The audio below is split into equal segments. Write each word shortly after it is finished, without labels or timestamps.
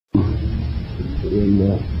in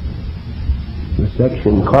the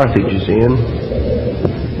section Carthage is in,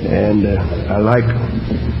 and I like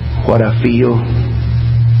what I feel,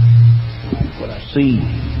 what I see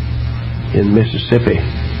in Mississippi.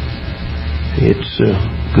 It's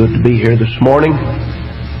good to be here this morning.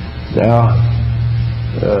 Now,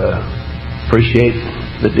 appreciate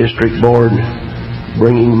the district board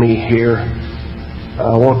bringing me here.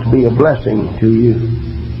 I want to be a blessing to you.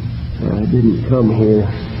 I didn't come here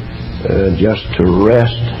just to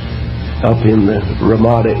rest up in the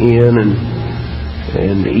Ramada Inn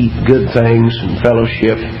and eat good things and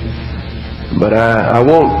fellowship, but I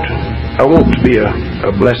want to be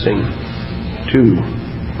a blessing to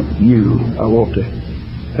you. I want to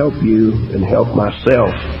help you and help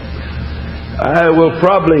myself. I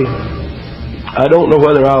don't know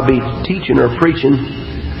whether I'll be teaching or preaching.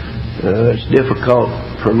 It's difficult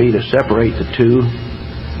for me to separate the two,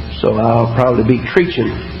 so I'll probably be preaching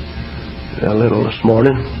a little this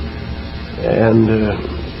morning. And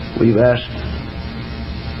we've asked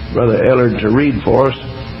Brother Ellard to read for us.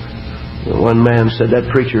 One man said that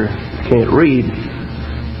preacher can't read,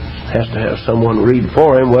 has to have someone read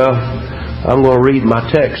for him. Well, I'm going to read my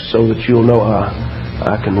text so that you'll know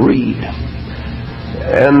I can read.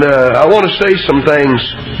 And I want to say some things.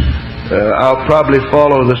 I'll probably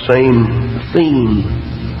follow the same theme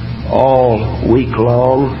all week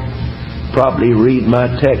long. Probably read my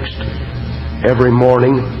text every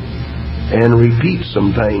morning and repeat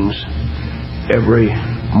some things every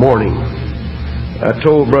morning. I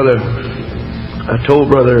told Brother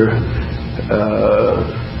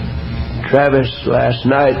Travis last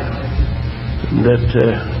night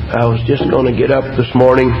that I was just going to get up this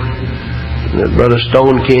morning, that Brother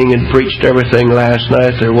Stone King had preached everything last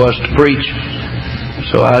night there was to preach,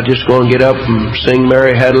 so I was just going to get up and sing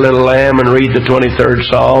Mary Had a Little Lamb and read the 23rd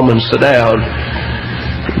Psalm and sit down.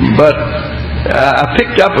 But I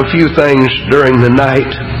picked up a few things during the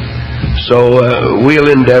night, so we'll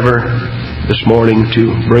endeavor this morning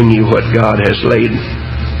to bring you what God has laid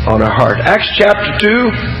on our heart. Acts chapter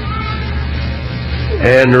 2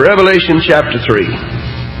 and Revelation chapter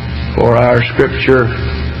 3 for our scripture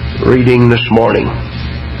reading this morning.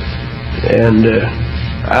 And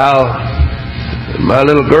my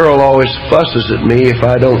little girl always fusses at me if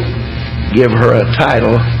I don't give her a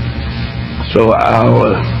title, so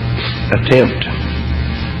I'll attempt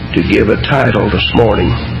to give a title this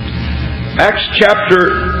morning. Acts chapter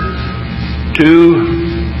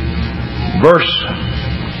 2 verse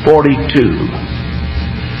 42.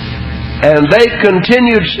 And they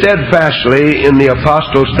continued steadfastly in the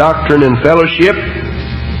apostles' doctrine and fellowship,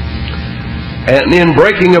 and in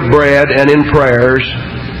breaking of bread and in prayers.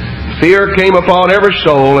 Fear came upon every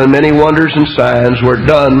soul, and many wonders and signs were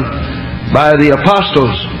done by the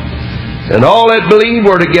apostles. And all that believed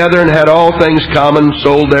were together and had all things common,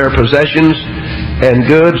 sold their possessions and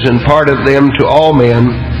goods, and parted them to all men,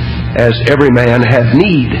 as every man had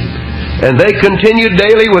need. And they continued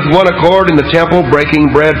daily with one accord in the temple,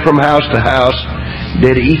 breaking bread from house to house,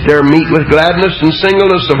 did eat their meat with gladness and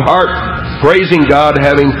singleness of heart, praising God,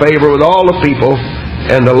 having favor with all the people.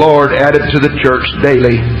 And the Lord added to the church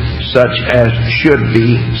daily such as should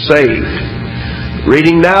be saved.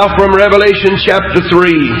 Reading now from Revelation chapter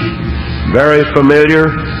 3, very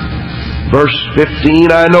familiar. Verse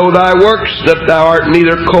 15, I know thy works, that thou art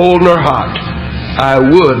neither cold nor hot. I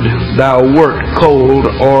would thou wert cold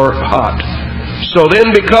or hot. So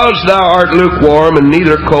then, because thou art lukewarm and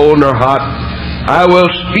neither cold nor hot, I will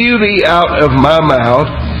spew thee out of my mouth.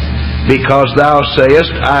 Because thou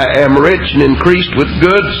sayest, I am rich and increased with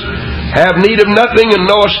goods, have need of nothing, and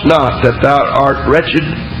knowest not that thou art wretched,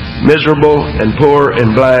 miserable, and poor,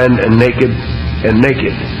 and blind, and naked.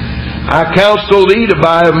 I counsel thee to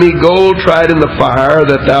buy of me gold tried in the fire,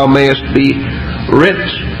 that thou mayest be rich,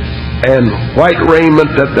 and white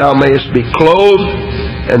raiment, that thou mayest be clothed,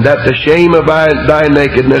 and that the shame of thy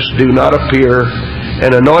nakedness do not appear.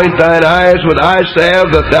 And anoint thine eyes with eye salve,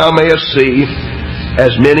 that thou mayest see.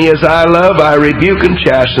 As many as I love, I rebuke and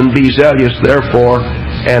chasten. Be zealous, therefore,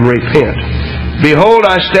 and repent. Behold,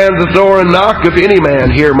 I stand at the door and knock. If any man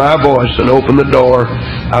hear my voice and open the door,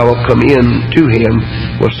 I will come in to him,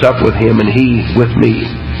 will sup with him, and he with me.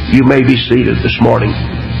 You may be seated this morning.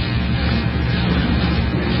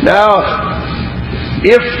 Now,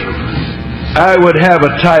 if I would have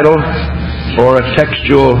a title or a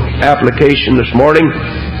textual application this morning,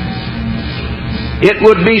 it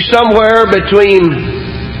would be somewhere between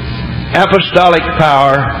apostolic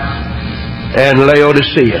power and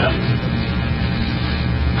Laodicea.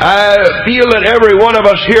 I feel that every one of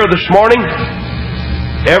us here this morning,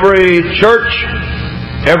 every church,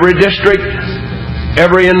 every district,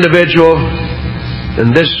 every individual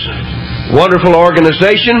And this wonderful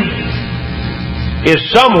organization is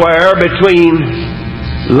somewhere between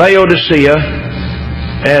Laodicea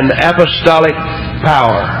and apostolic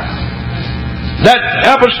power. That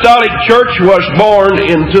apostolic church was born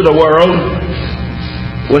into the world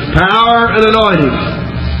with power and anointing.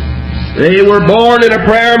 They were born in a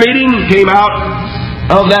prayer meeting, came out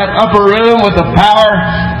of that upper room with the power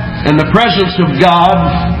and the presence of God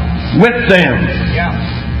with them.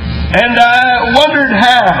 And I wondered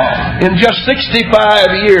how, in just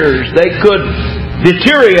 65 years, they could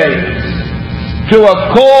deteriorate to a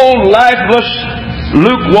cold, lifeless,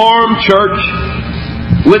 lukewarm church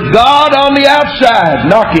with God on the outside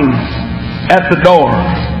knocking at the door.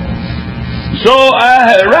 So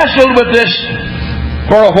I wrestled with this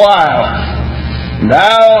for a while. And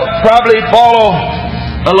I'll probably follow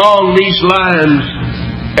along these lines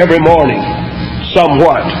every morning,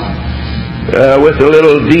 somewhat, with a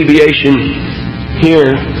little deviation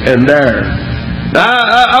here and there. Now,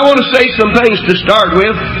 I want to say some things to start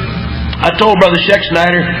with. I told Brother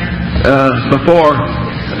Schexnayder before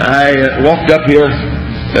I walked up here,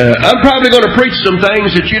 I'm probably going to preach some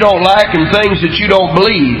things that you don't like and things that you don't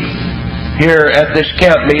believe here at this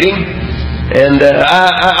camp meeting. And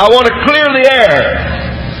I want to clear the air.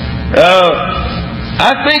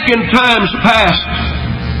 I think in times past,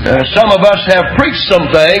 some of us have preached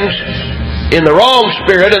some things in the wrong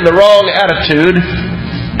spirit and the wrong attitude,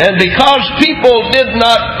 and because people did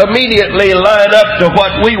not immediately line up to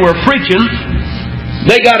what we were preaching,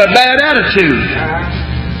 they got a bad attitude.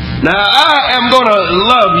 Now, I am going to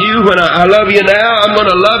love you when I love you now. I'm going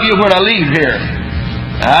to love you when I leave here.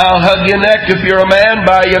 I'll hug your neck if you're a man,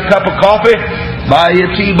 buy you a cup of coffee, buy you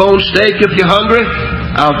a T-bone steak if you're hungry.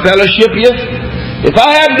 I'll fellowship you. If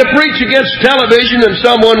I had to preach against television and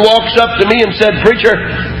someone walks up to me and said, "Preacher,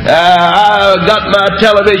 I got my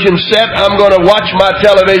television set. I'm going to watch my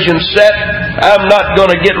television set. I'm not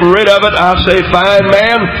going to get rid of it," I'll say, "Fine,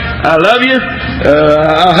 man. I love you.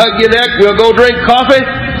 I'll hug your neck. We'll go drink coffee."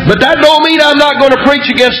 But that don't mean I'm not going to preach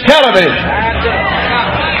against television.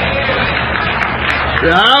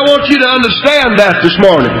 I want you to understand that this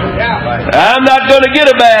morning. I'm not going to get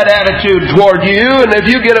a bad attitude toward you, and if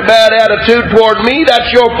you get a bad attitude toward me, that's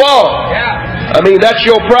your fault. I mean, that's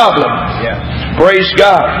your problem. Praise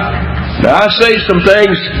God. Now, I say some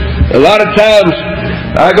things, a lot of times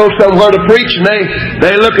I go somewhere to preach, and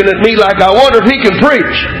they're looking at me like, I wonder if he can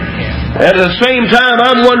preach. And at the same time,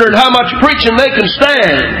 I'm wondering how much preaching they can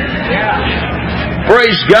stand.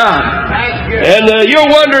 Praise God. And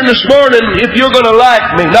you're wondering this morning if you're going to like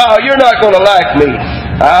me. No, you're not going to like me.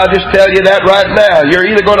 I'll just tell you that right now. You're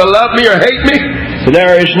either going to love me or hate me.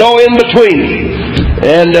 There is no in between.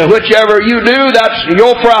 And whichever you do, that's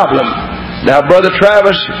your problem. Now, Brother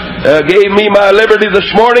Travis gave me my liberty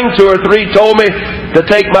this morning. 2 or 3 told me to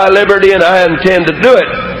take my liberty, and I intend to do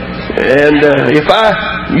it. And if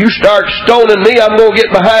you start stoning me, I'm going to get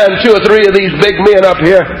behind 2 or 3 of these big men up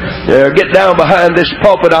here. Get down behind this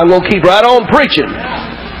pulpit. I'm going to keep right on preaching.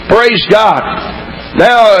 Praise God.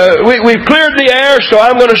 Now, we've cleared the air, so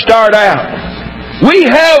I'm going to start out. We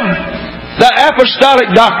have the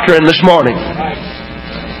apostolic doctrine this morning.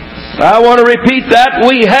 I want to repeat that.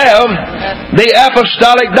 We have the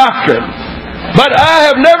apostolic doctrine. But I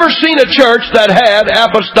have never seen a church that had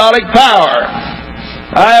apostolic power.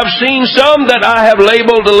 I have seen some that I have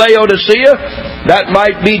labeled Laodicea. That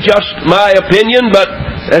might be just my opinion, but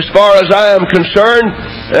as far as I am concerned,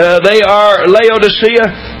 they are Laodicea.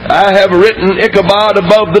 I have written Ichabod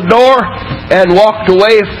above the door and walked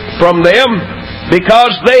away from them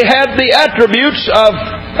because they had the attributes of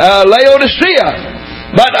Laodicea.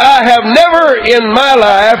 But I have never in my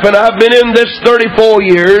life, and I've been in this 34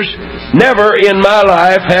 years, never in my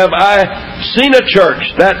life have I seen a church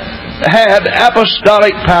that had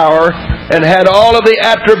apostolic power and had all of the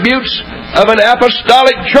attributes of an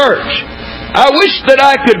apostolic church. I wish that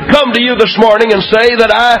I could come to you this morning and say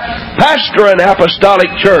that I pastor an apostolic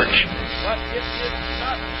church. But it is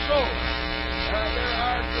not so. There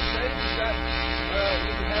are some things that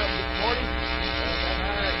we have this morning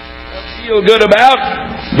that I feel good about.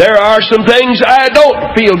 There are some things I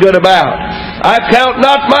don't feel good about. I count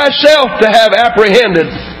not myself to have apprehended,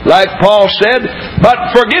 like Paul said, but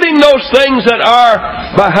forgetting those things that are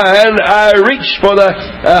behind, I reach for the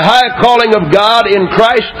high calling of God in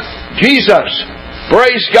Christ Jesus.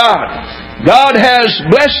 Praise God. God has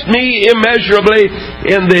blessed me immeasurably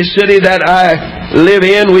in the city that I live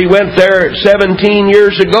in. We went there 17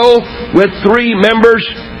 years ago with 3 members,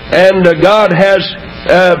 and God has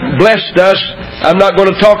blessed us. I'm not going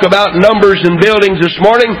to talk about numbers and buildings this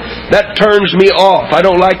morning. That turns me off. I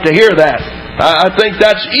don't like to hear that. I think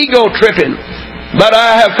that's ego tripping. But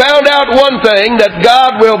I have found out one thing, that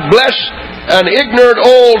God will bless an ignorant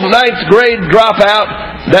old 9th grade dropout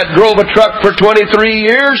that drove a truck for 23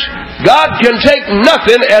 years. God can take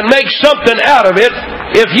nothing and make something out of it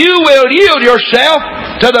if you will yield yourself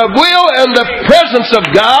to the will and the presence of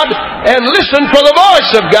God and listen for the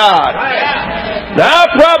voice of God. Now,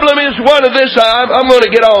 our problem is one of this. I'm going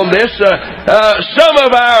to get on this. Some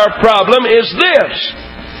of our problem is this.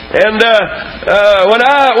 And when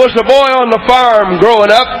I was a boy on the farm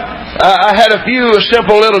growing up, I had a few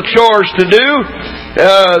simple little chores to do.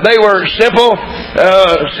 They were simple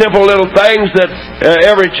little things that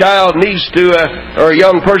every child needs to, or a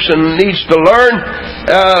young person needs to learn.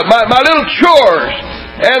 My little chores.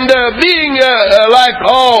 And being like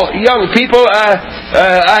all young people,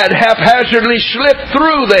 I had haphazardly slipped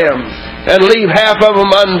through them and leave half of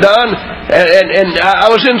them undone. And I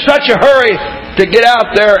was in such a hurry to get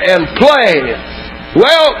out there and play.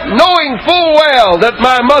 Well, knowing full well that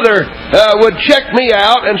my mother would check me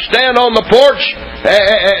out and stand on the porch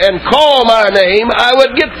and call my name, I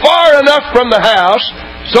would get far enough from the house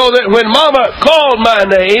so that when Mama called my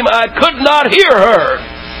name, I could not hear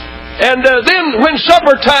her. And then when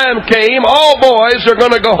supper time came, all boys are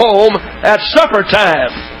going to go home at supper time.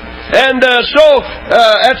 And so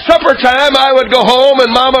at supper time, I would go home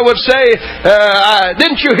and Mama would say,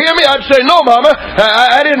 didn't you hear me? I'd say, no, Mama,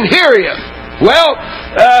 I didn't hear you. Well,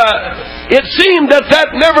 it seemed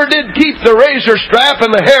that never did keep the razor strap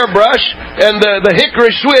and the hairbrush and the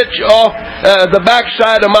hickory switch off the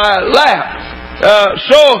backside of my lap.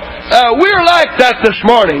 So we're like that this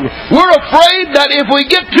morning. We're afraid that if we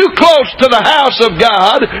get too close to the house of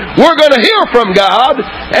God, we're going to hear from God,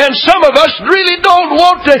 and some of us really don't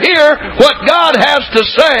want to hear what God has to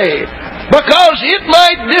say, because it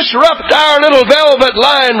might disrupt our little velvet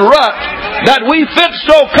line rut that we fit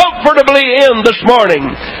so comfortably in this morning.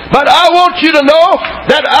 But I want you to know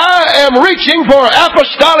that I am reaching for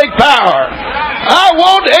apostolic power. I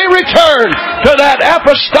want a return to that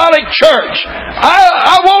apostolic church.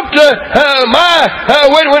 I want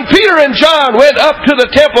when Peter and John went up to the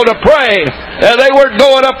temple to pray, they weren't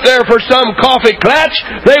going up there for some coffee klatch.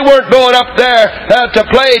 They weren't going up there to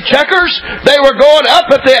play checkers. They were going up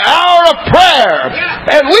at the hour of prayer.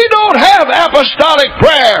 And we don't have apostolic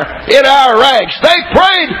prayer in our ranks. They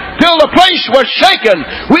prayed till the place was shaken.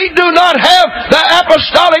 We do not have the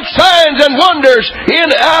apostolic signs and wonders in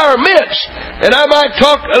our midst. And I might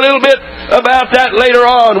talk a little bit about that later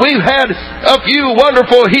on. We've had a few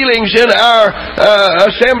wonderful healings in our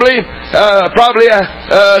assembly. Probably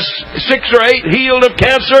 6 or 8 healed of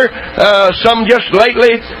cancer. Some just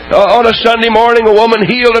lately on a Sunday morning, a woman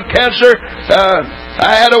healed of cancer.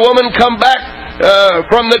 I had a woman come back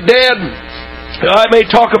from the dead. I may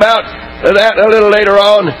talk about that a little later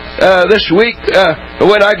on this week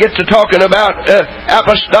when I get to talking about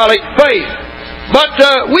apostolic faith. But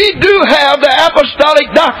we do have the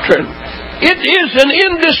apostolic doctrine. It is an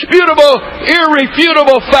indisputable,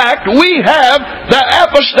 irrefutable fact. We have the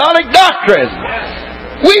apostolic doctrine.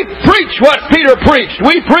 We preach what Peter preached.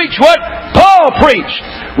 We preach what Paul preached.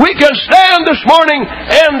 We can stand this morning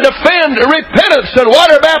and defend repentance and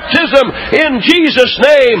water baptism in Jesus'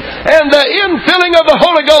 name and the infilling of the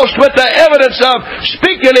Holy Ghost with the evidence of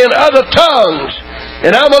speaking in other tongues.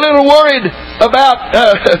 And I'm a little worried about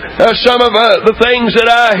some of the things that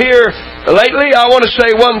I hear lately. I want to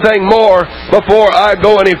say one thing more before I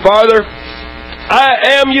go any farther.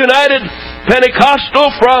 I am United Pentecostal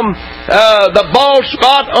from the bald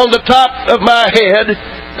spot on the top of my head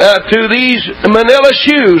to these manila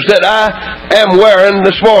shoes that I am wearing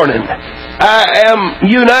this morning. I am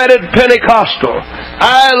United Pentecostal.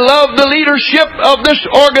 I love the leadership of this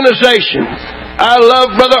organization. I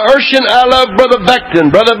love Brother Urshan. I love Brother Beckton.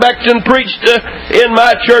 Brother Beckton preached in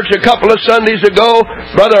my church a couple of Sundays ago.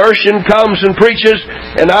 Brother Urshan comes and preaches,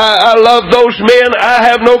 and I love those men. I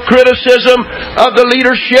have no criticism of the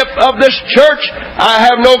leadership of this church. I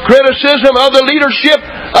have no criticism of the leadership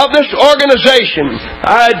of this organization.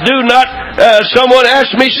 I do not. Someone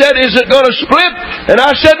asked me, said, "Is it going to split?" And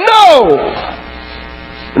I said, "No."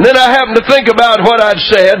 And then I happened to think about what I'd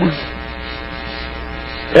said.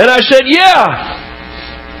 And I said,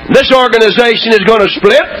 yeah, this organization is going to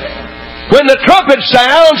split. When the trumpet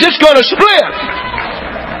sounds, it's going to split.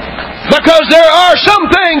 Because there are some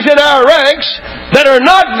things in our ranks that are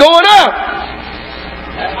not going up.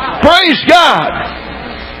 Praise God.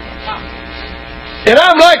 And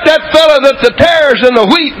I'm like that fellow that the tares and the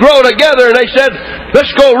wheat grow together, and they said,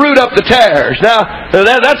 let's go root up the tares. Now,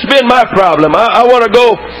 that's been my problem. I want to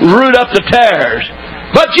go root up the tares.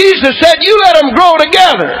 But Jesus said, you let them grow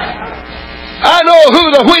together. I know who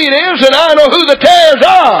the wheat is, and I know who the tares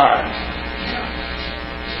are.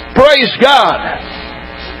 Praise God.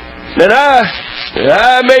 And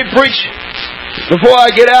I may preach before I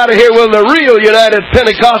get out of here. Will the real United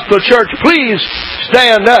Pentecostal Church please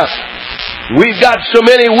stand up? We've got so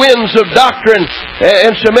many winds of doctrine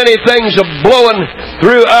and so many things blowing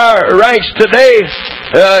through our ranks today.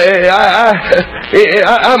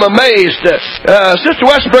 I'm amazed. Sister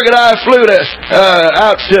Westberg and I flew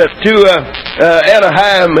out to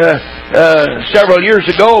Anaheim several years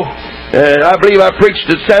ago. I believe I preached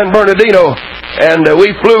at San Bernardino, and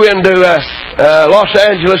we flew into Los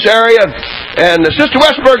Angeles area. And Sister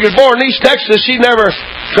Westberg is born in East Texas. She never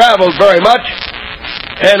traveled very much.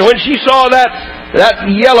 And when she saw that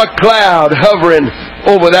yellow cloud hovering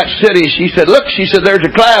over that city, she said, "Look," she said, "there's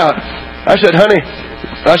a cloud." I said, "Honey,"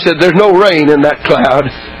 I said, "there's no rain in that cloud."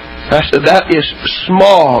 I said, "That is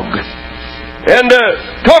smog." And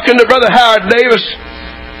talking to Brother Howard Davis,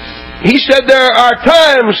 he said there are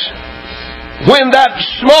times when that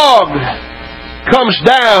smog comes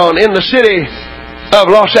down in the city of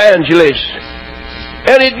Los Angeles,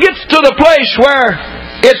 and it gets to the place where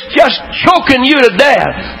it's just choking you to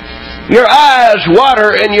death. Your eyes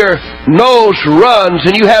water and your nose runs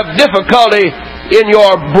and you have difficulty in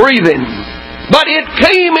your breathing. But it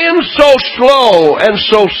came in so slow and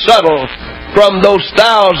so subtle from those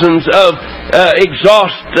thousands of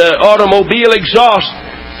automobile exhaust.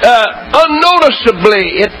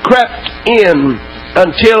 Unnoticeably it crept in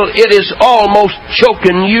until it is almost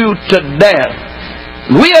choking you to death.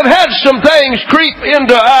 We have had some things creep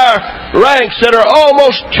into our ranks that are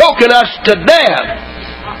almost choking us to death.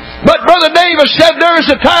 But Brother Davis said there is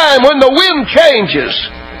a time when the wind changes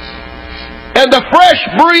and the fresh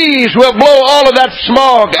breeze will blow all of that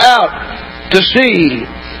smog out to sea.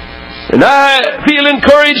 And I feel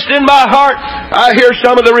encouraged in my heart. I hear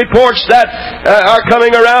some of the reports that are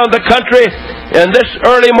coming around the country. And this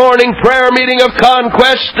early morning prayer meeting of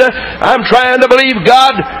conquest, I'm trying to believe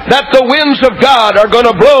God that the winds of God are going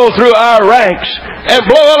to blow through our ranks and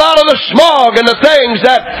blow a lot of the smog and the things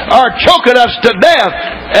that are choking us to death.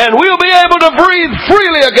 And we'll be able to breathe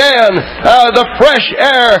freely again the fresh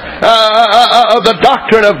air of the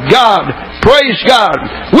doctrine of God. Praise God.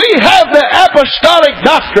 We have the apostolic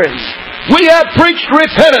doctrine. We have preached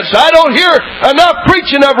repentance. I don't hear enough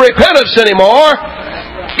preaching of repentance anymore.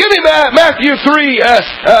 Give me Matthew 3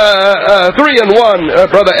 and 1,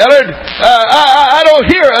 Brother Ellard. I don't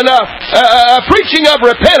hear enough preaching of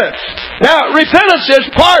repentance. Now, repentance is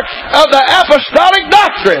part of the apostolic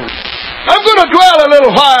doctrine. I'm going to dwell a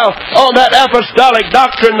little while on that apostolic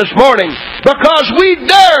doctrine this morning, because we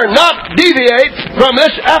dare not deviate from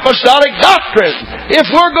this apostolic doctrine if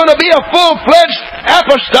we're going to be a full-fledged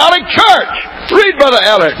apostolic church. Read, Brother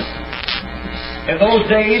Ellard. In those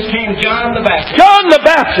days came John the Baptist. John the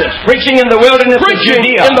Baptist, preaching in the wilderness of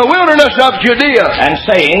Judea. In the wilderness of Judea. And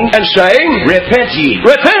saying, Repent ye.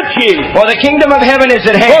 Repent ye. For the kingdom of heaven is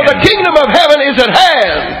at hand. For the kingdom of heaven is at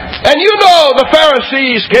hand. And you know the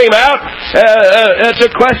Pharisees came out to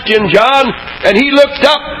question John, and he looked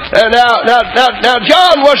up. Now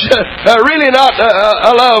John was really not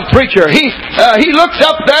a love preacher. He looked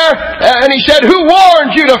up there and he said, "Who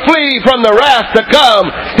warned you to flee from the wrath to come?"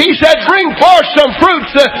 He said, "Bring forth some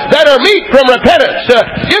fruits that are meet from repentance."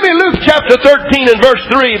 Give me Luke chapter 13 and verse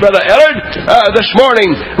 3, Brother Ellard, this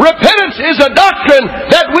morning. Repentance is a doctrine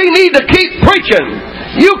that we need to keep preaching.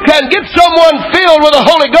 You can get someone filled with the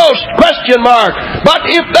Holy Ghost, question mark. But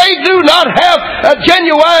if they do not have a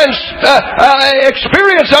genuine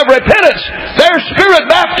experience of repentance, their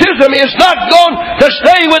spirit baptism is not going to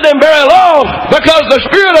stay with them very long, because the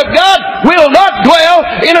Spirit of God will not dwell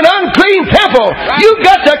in an unclean temple. You've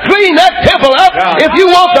got to clean that temple up if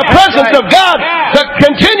you want the presence of God to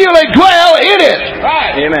continually dwell in it.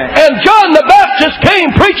 Amen. And John the Baptist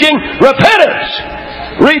came preaching repentance.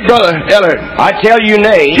 Read, Brother Ellard. I tell you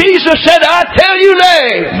nay. Jesus said, "I tell you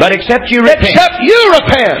nay. But except you repent. Except you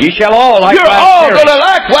repent. You shall all likewise You're all perish." going to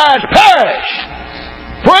likewise perish.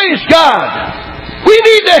 Praise God. We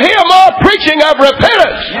need to hear more preaching of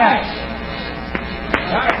repentance. Yes.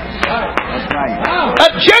 A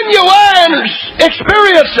genuine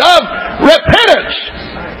experience of repentance.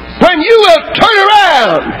 When you will turn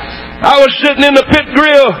around. I was sitting in the pit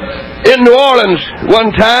grill in New Orleans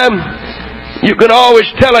one time. You can always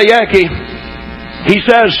tell a Yankee, he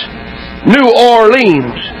says, New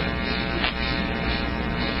Orleans.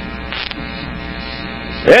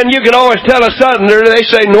 And you can always tell a Southerner, they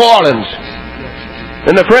say New Orleans.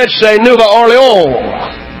 And the French say Nouveau Orleans.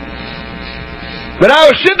 But I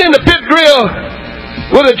was sitting in the pit grill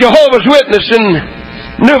with a Jehovah's Witness in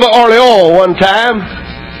Nouveau Orleans one time.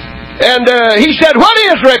 And he said, "What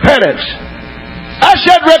is repentance?" I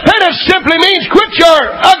said repentance simply means quit your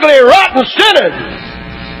ugly, rotten sinning.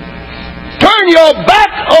 Turn your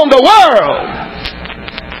back on the world.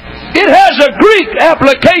 It has a Greek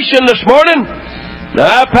application this morning.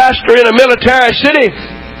 Now, I pastor in a military city,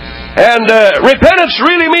 and repentance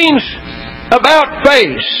really means about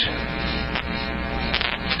face,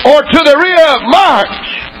 or to the rear march.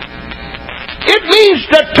 It means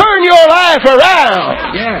to turn your life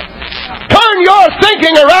around. Yes. Turn your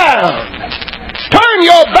thinking around. Turn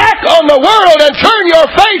your back on the world and turn your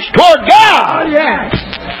face toward God. Yes.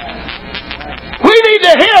 We need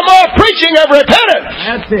to hear more preaching of repentance.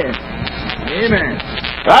 That's it. Amen.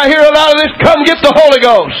 I hear a lot of this, come get the Holy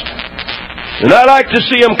Ghost. And I like to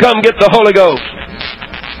see them come get the Holy Ghost.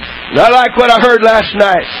 And I like what I heard last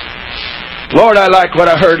night. Lord, I like what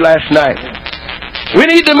I heard last night. We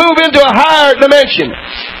need to move into a higher dimension.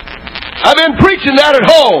 I've been preaching that at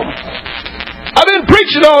home. I've been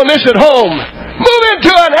preaching on this at home. Move into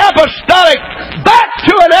an apostolic, back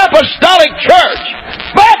to an apostolic church.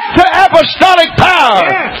 Back to apostolic power.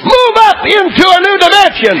 Yes. Move up into a new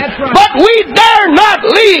dimension. Right. But we dare not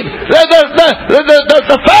leave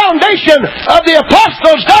the foundation of the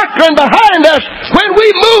apostles' doctrine behind us when we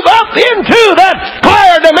move up into that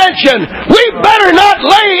higher dimension. We better not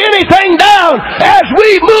lay anything down as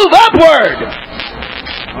we move upward.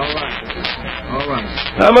 All right. All right.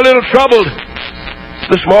 I'm a little troubled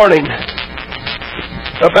this morning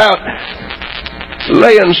about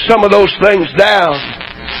laying some of those things down.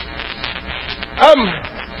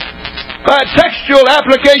 My textual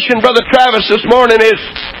application, Brother Travis, this morning is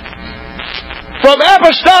from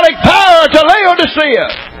apostolic power to Laodicea.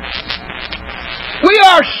 We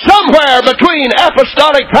are somewhere between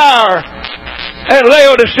apostolic power and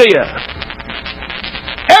Laodicea.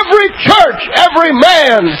 Every church, every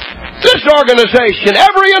man, this organization,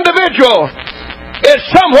 every individual is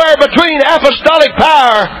somewhere between apostolic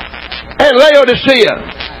power and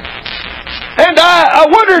Laodicea. And I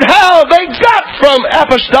wondered how they got from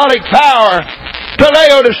apostolic power to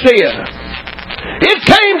Laodicea. It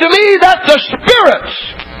came to me that the spirits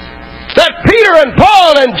that Peter and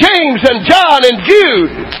Paul and James and John and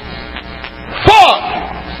Jude fought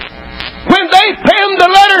when they penned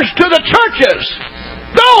the letters to the churches,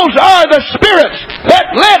 those are the spirits that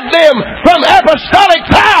led them from apostolic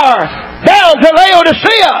power down to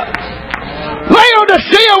Laodicea.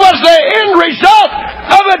 Laodicea was the end result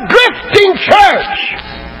of a drifting church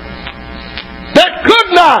that could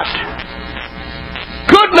not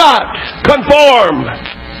conform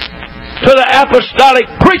to the apostolic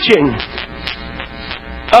preaching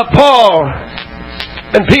of Paul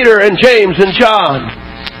and Peter and James and John.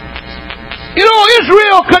 You know,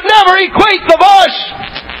 Israel could never equate the voice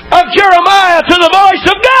of Jeremiah to the voice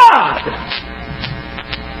of God.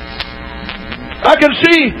 I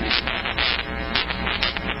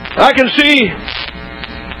can see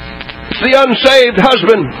the unsaved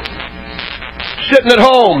husband sitting at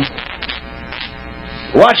home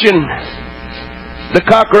watching the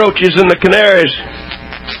cockroaches and the canaries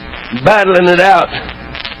battling it out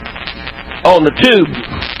on the tube.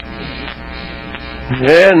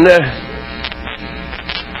 And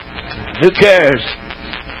who cares?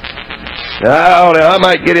 I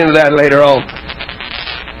might get into that later on.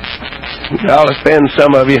 I'll offend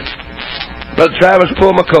some of you. Brother Travis,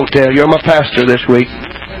 pull my coattail. You're my pastor this week.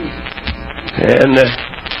 And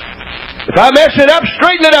if I mess it up,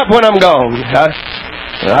 straighten it up when I'm gone.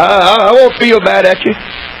 I won't feel bad at you.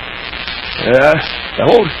 I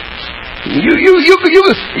won't.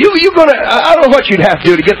 You gonna? I don't know what you'd have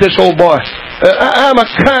to do to get this old boy. I'm a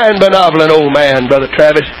kind, benevolent old man, Brother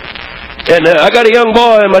Travis. And I got a young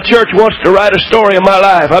boy in my church who wants to write a story of my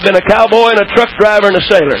life. I've been a cowboy and a truck driver and a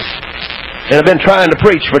sailor. And I've been trying to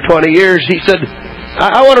preach for 20 years. He said,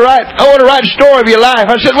 I want to write a story of your life.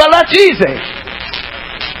 I said, well, that's easy.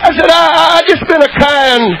 I said, I just been a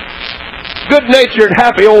kind, good-natured,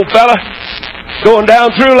 happy old fella going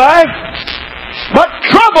down through life. But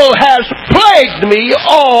trouble has plagued me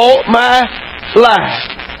all my life.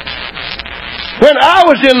 When I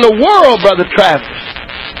was in the world, Brother Travis,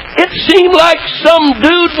 it seemed like some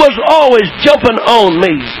dude was always jumping on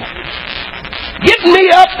me. Getting me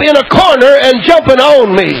up in a corner and jumping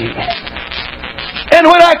on me. And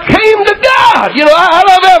when I came to God, you know, I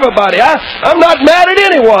love everybody. I'm not mad at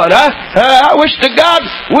anyone. I wish to God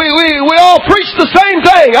we all preach the same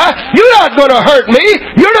thing. You're not going to hurt me.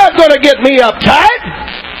 You're not going to get me uptight.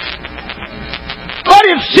 But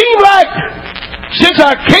it seemed like since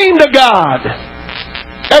I came to God,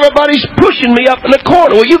 everybody's pushing me up in the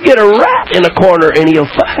corner. Well, you get a rat in a corner and he'll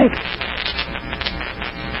fight.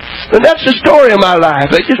 And that's the story of my life.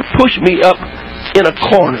 They just push me up in a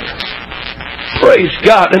corner. Praise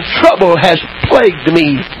God. And trouble has plagued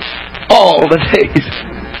me all the days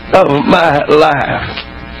of my life.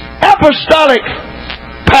 Apostolic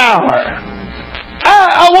power.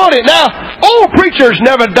 I want it. Now, old preachers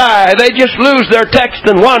never die. They just lose their text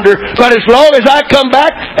and wander. But as long as I come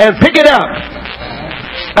back and pick it up,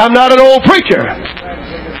 I'm not an old preacher.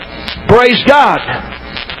 Praise God.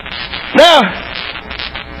 Now,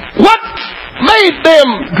 what made them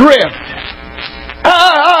drift?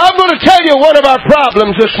 I'm going to tell you one of our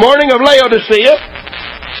problems this morning of Laodicea.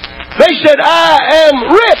 They said, I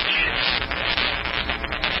am rich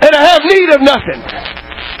and I have need of nothing.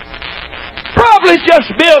 Probably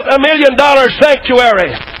just built $1 million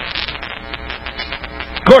sanctuary.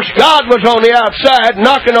 Of course, God was on the outside,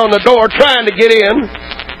 knocking on the door, trying to get in.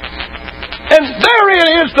 And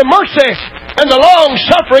therein is the mercy and the long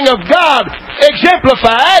suffering of God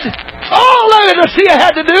exemplified. All Laodicea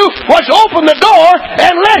had to do was open the door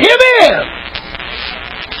and let Him in.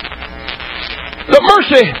 The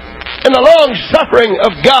mercy and the long suffering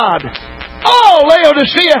of God. All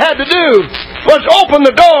Laodicea had to do was open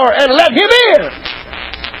the door and let Him in.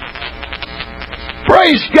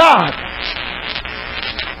 Praise God.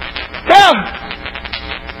 Now,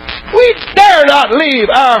 we dare not leave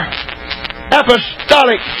our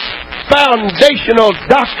apostolic foundational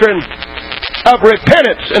doctrine of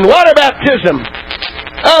repentance and water baptism.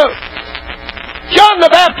 John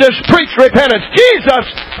the Baptist preached repentance. Jesus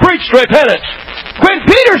preached repentance. When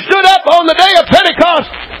Peter stood up on the day of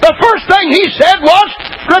Pentecost, the first thing he said was,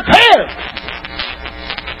 repent.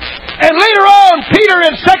 And later on, Peter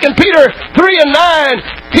in 2 Peter 3 and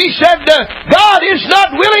 9, he said, God is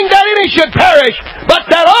not willing that any should perish, but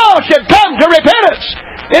that all should come to repentance.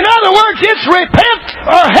 In other words, it's repent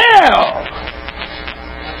or hell.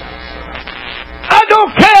 I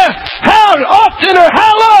don't care how often or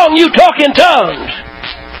how long you talk in tongues.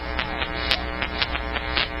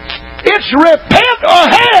 It's repent or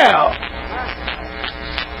hell.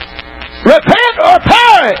 Repent or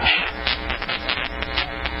perish.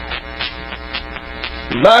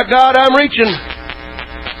 My God, I'm reaching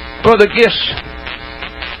for the gifts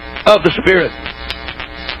of the Spirit.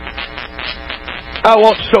 I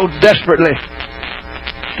want so desperately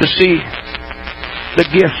to see the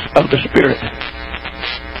gifts of the Spirit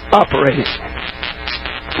operating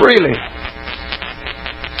freely.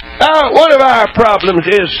 One of our problems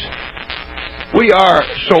is we are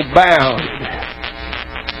so bound.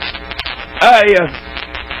 I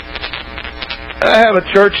have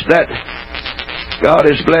a church that God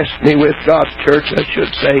has blessed me with, God's church, I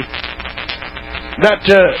should say, that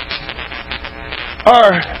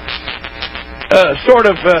are sort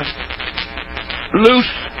of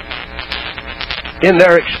loose in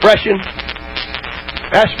their expression.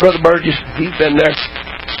 Ask Brother Burgess, he's been there.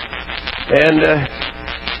 And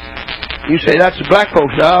you say, that's the black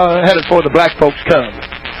folks. No, I had it before the black folks come.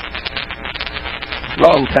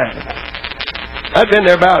 Long time. I've been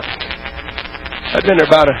there about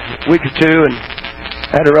a week or two, and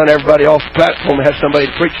I had to run everybody off the platform and have somebody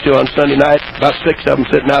to preach to on Sunday night. About 6 of them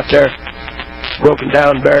sitting out there, broken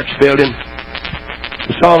down barracks building.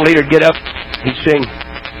 The song leader would get up, he'd sing,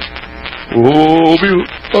 oh, we'll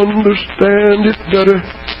understand it better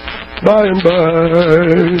by and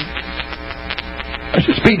by. I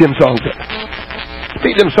said, speed them songs up.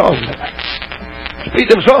 Speed them songs up. Speed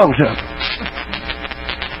them songs up.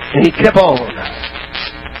 And he kept on.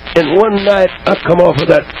 And one night I come off of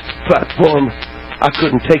that platform, I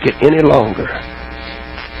couldn't take it any longer.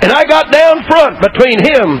 And I got down front between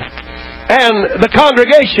him and the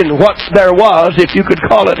congregation, what there was, if you could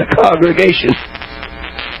call it a congregation.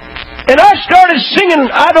 And I started singing.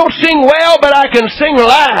 I don't sing well, but I can sing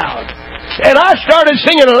loud. And I started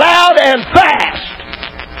singing loud and fast.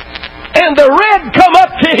 And the red come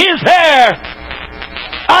up to his hair.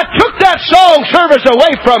 I took that song service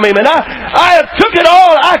away from him, and I took it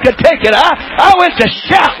all I could take it. I went to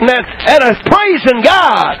shouting and praising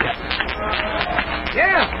God.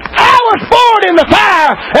 Yeah. I was born in the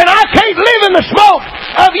fire, and I can't live in the smoke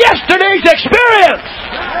of yesterday's experience.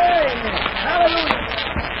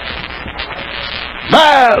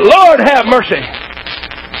 My Lord, have mercy.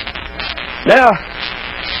 Now,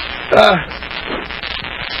 I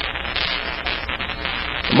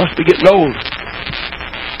must be getting old.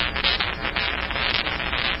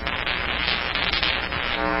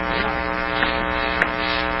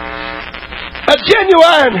 A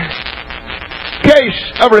genuine case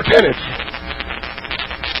of repentance.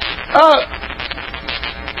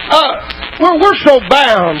 We're so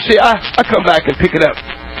bound. See, I come back and pick it up.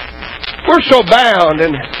 We're so bound,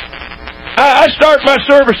 and I start my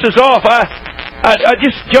services off. I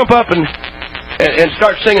just jump up and and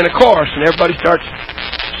start singing a chorus, and everybody starts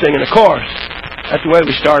singing a chorus. That's the way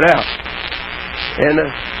we start out. And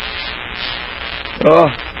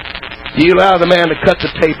do you allow the man to cut the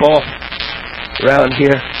tape off around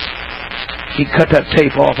here? He cut that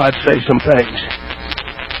tape off, I'd say some things.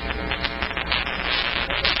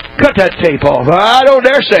 Cut that tape off. I don't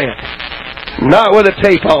dare say it. Not with a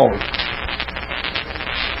tape on.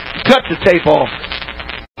 Cut the tape off.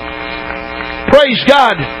 Praise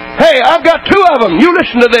God. Hey, I've got two of them. You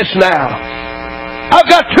listen to this now. I've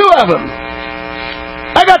got two of them.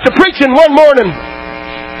 I got to preaching one morning.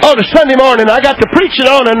 Oh, the Sunday morning, I got to preaching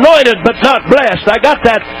on anointed but not blessed. I got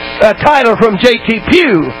that title from J.T.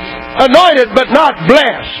 Pugh. Anointed but not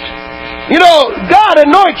blessed. You know, God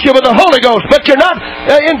anoints you with the Holy Ghost, but you're not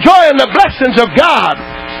enjoying the blessings of God.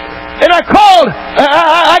 And I called,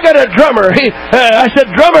 I got a drummer. I said,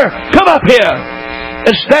 drummer, come up here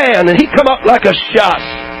and stand. And he come up like a shot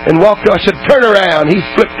and walked up. I said, turn around. He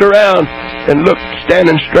flipped around and looked,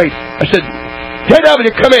 standing straight. I said, J.W.,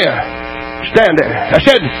 come here. Stand there. I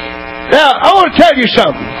said, now, I want to tell you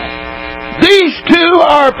something. These two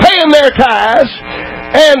are paying their tithes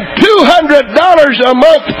and $200 a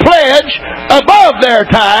month pledge above their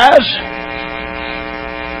tithes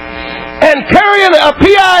and carrying a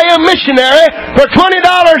PIM missionary for $20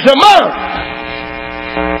 a month.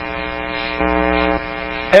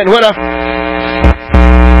 And when a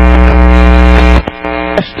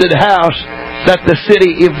busted house that the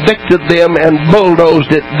city evicted them and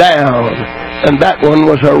bulldozed it down, and that one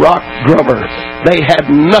was a rock drummer. They had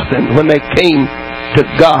nothing when they came to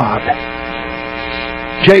God.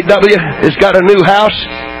 J.W. has got a new house,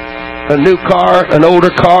 a new car, an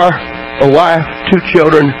older car, a wife, 2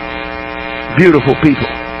 children, beautiful people.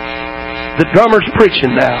 The drummer's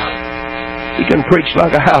preaching now. He can preach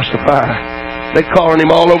like a house of fire. They're calling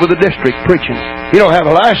him all over the district preaching. He don't have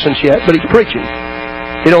a license yet, but he's preaching.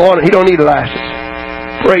 He don't need a license.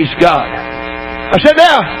 Praise God. I said,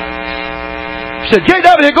 now,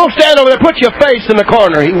 J.W., go stand over there, put your face in the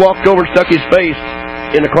corner. He walked over and stuck his face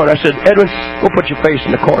in the corner. I said, Edwin, go put your face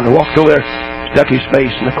in the corner. Walked over there, stuck his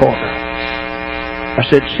face in the corner. I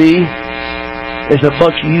said, see, there's a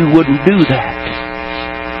bunch of you wouldn't do that.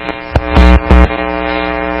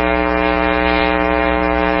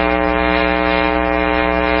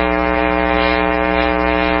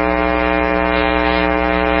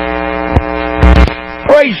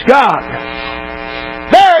 Praise God.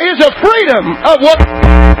 There is a freedom of what...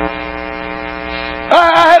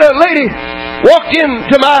 I had a lady walked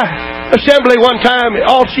into my assembly one time.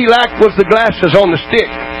 All she lacked was the glasses on the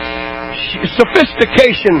stick.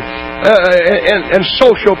 Sophistication and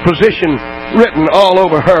social position written all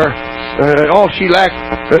over her. All she lacked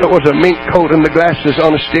was a mink coat and the glasses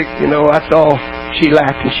on a stick. You know, that's all she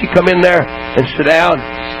lacked. And she come in there and sit down,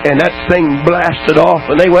 and that thing blasted off,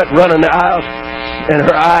 and they went running the aisles. And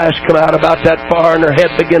her eyes come out about that far, and her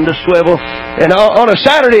head began to swivel. And on a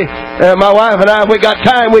Saturday, my wife and I, we got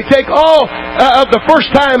time, we take all of the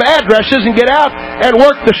first-time addresses and get out and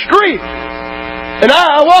work the street. And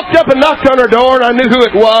I walked up and knocked on her door, and I knew who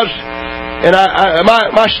it was. And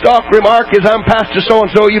my stock remark is, I'm Pastor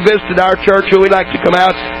so-and-so, you visited our church, and we'd like to come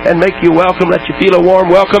out and make you welcome, let you feel a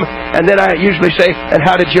warm welcome. And then I usually say, and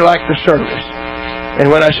how did you like the service?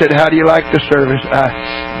 And when I said, how do you like the service,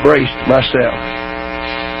 I braced myself.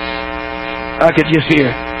 I could just hear.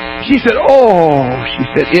 She said, oh, she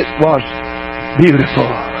said, it was beautiful.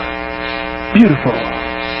 Beautiful.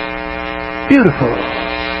 Beautiful.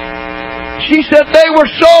 She said they were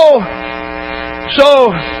so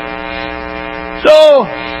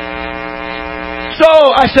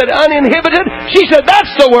I said, uninhibited? She said,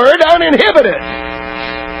 that's the word, uninhibited.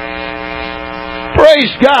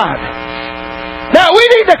 Praise God. Now we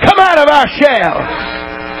need to come out of our shell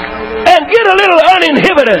and get a little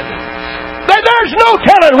uninhibited. There's no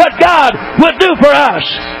telling what God would do for us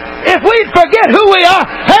if we forget who we are.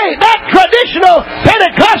 Hey, that traditional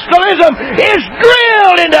Pentecostalism is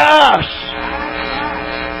drilled into us.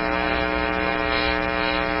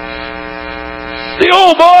 The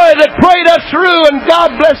old boy that prayed us through, and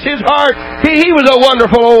God bless his heart, he was a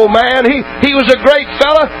wonderful old man. He was a great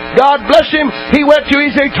fella. God bless him. He went to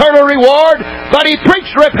his eternal reward, but he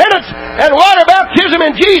preached repentance and water baptism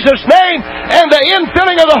in Jesus' name, and the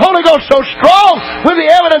infilling of the Holy Ghost so strong with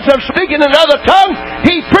the evidence of speaking in another tongue.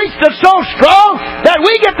 He preached it so strong that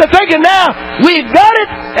we get to thinking now, we've got it,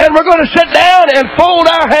 and we're going to sit down and fold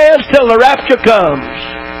our hands till the rapture comes.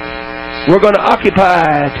 We're going to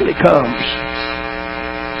occupy till He comes.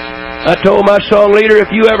 I told my song leader, if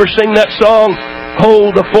you ever sing that song,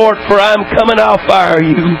 hold the fort, for I'm coming, I'll fire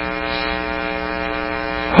you.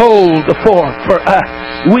 hold the fort for us.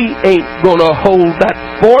 We ain't going to hold that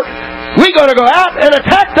fort. We're going to go out and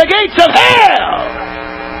attack the gates of hell.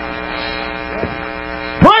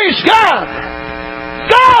 Praise God.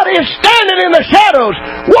 God is standing in the shadows,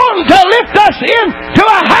 wanting to lift us into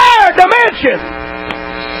a higher dimension.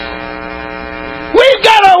 We've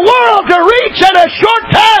got a world to reach in a short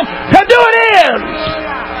time to do it in.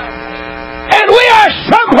 And we are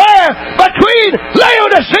somewhere between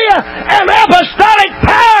Laodicea and apostolic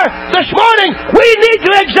power this morning. We need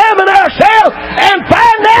to examine ourselves and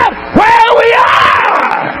find out where we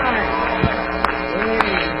are.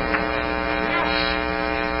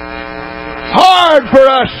 Hard for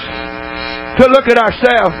us to look at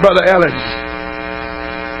ourselves, Brother Ellen.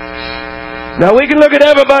 Now we can look at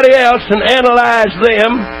everybody else and analyze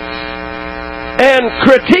them and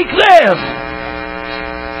critique them.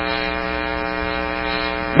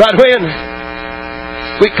 But when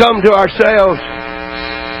we come to ourselves,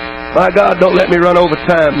 my God, don't let me run over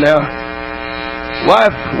time now.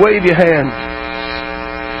 Wife, wave your hand.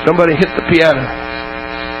 Somebody hit the piano.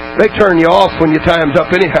 They turn you off when your time's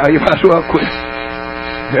up anyhow. You might as well quit.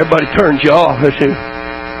 Everybody turns you off. They say,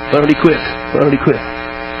 why don't he quit? Why don't he quit?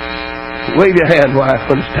 Wave your hand, wife,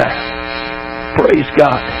 when it's time. Praise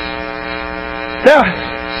God. Now,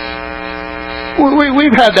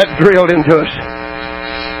 we've had that drilled into us.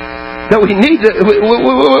 That we need to,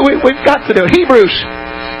 we've got to do it. Hebrews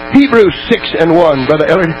 6:1, Brother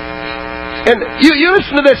Ellard. And you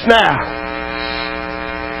listen to this now.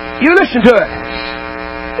 You listen to it.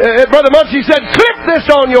 Brother Muncie said, clip this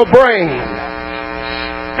on your brain.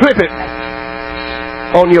 Clip it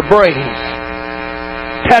on your brain.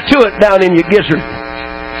 Tattoo it down in your gizzard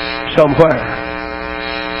somewhere.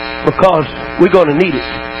 Because we're going to need it.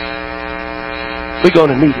 We're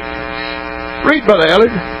going to need it. Read, Brother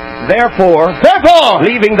Ellard. Therefore,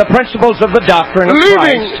 leaving the principles of the doctrine of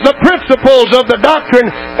Christ. The principles of the doctrine.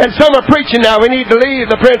 And some are preaching now, we need to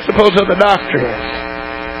leave the principles of the doctrine.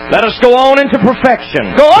 Let us go on into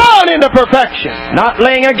perfection. Go on into perfection. Not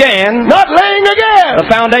laying again. The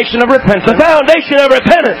foundation of repentance.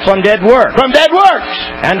 From dead works.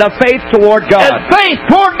 And of faith toward God.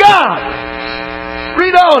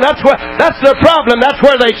 Read on. That's their problem. That's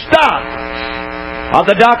where they stop. Of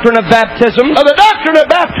the doctrine of baptism. And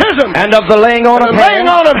of the laying on of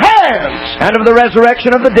hands. And of the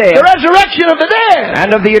resurrection of the dead.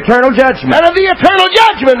 And of the eternal judgment.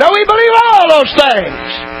 Now we believe all those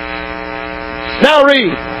things. Now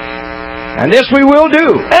read. And this we will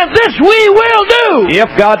do. If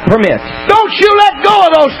God permits. Don't you let go of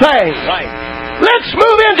those things. Right. Let's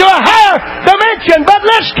move into a higher dimension, but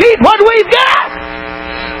let's keep what we've got.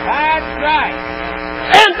 That's right.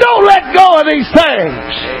 And don't let go of these things.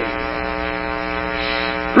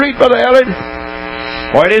 Read, Brother Ellard.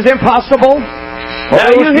 For it is impossible. Now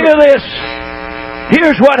you hear this.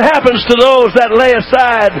 Here's what happens to those that lay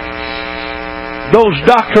aside those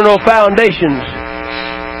doctrinal foundations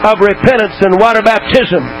of repentance and water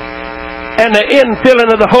baptism and the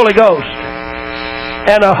infilling of the Holy Ghost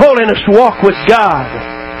and a holiness walk with God.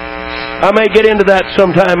 I may get into that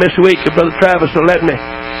sometime this week if Brother Travis will let me.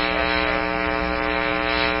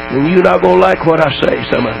 And you're not going to like what I say,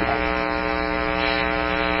 some of you.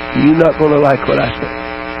 You're not going to like what I say.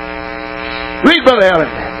 Read, Brother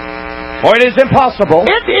Allen. For it is impossible.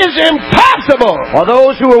 For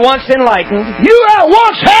those who were once enlightened. You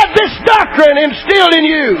once had this doctrine instilled in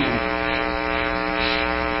you.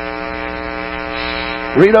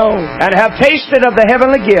 Read on. And have tasted of the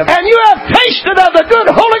heavenly gift. And you have tasted of the good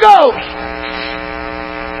Holy Ghost.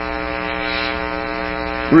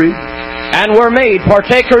 Read. And were made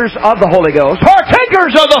partakers of the Holy Ghost.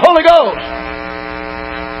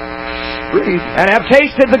 Read. And have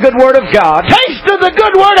tasted the good word of God. And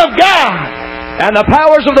the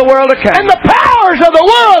powers of the world to come.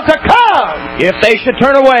 If they should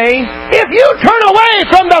turn away. If you turn away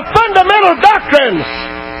from the fundamental doctrine.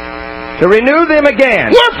 To renew them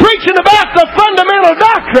again. We're preaching about the fundamental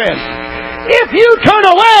doctrine. If you turn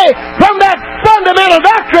away from that fundamental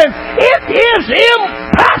doctrine, it is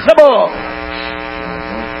impossible.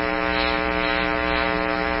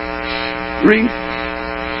 Read.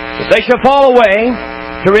 If they shall fall away,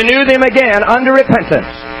 to renew them again unto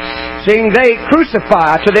repentance, seeing they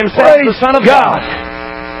crucify to themselves the Son of God.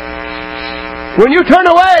 When you turn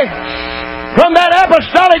away from that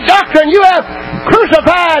apostolic doctrine, you have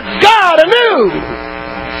crucified God anew.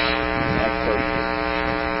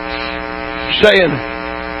 Saying,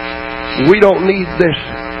 we don't need this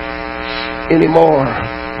anymore.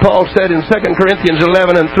 Paul said in 2 Corinthians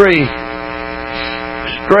 11:3,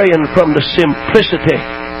 straying from the simplicity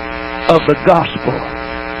of the gospel.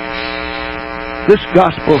 this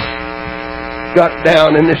gospel got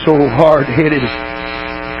down in this old hard-headed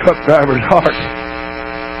truck driver's heart.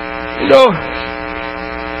 You know,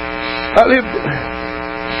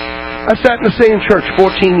 I sat in the same church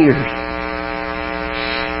 14 years.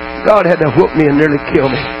 God had to whoop me and nearly kill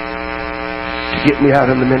me to get me out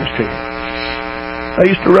of the ministry. I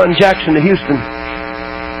used to run Jackson to Houston,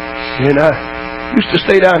 and I used to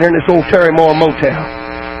stay down here in this old Terry Moore motel.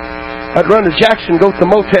 I'd run to Jackson, go to the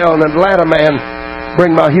motel, and an Atlanta man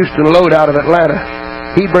bring my Houston load out of Atlanta.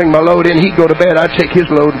 He'd bring my load in, he'd go to bed, I'd take his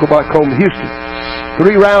load and go back home to Houston.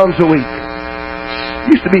 3 rounds a week.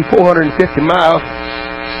 Used to be 450 miles.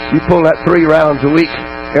 You pull that 3 rounds a week,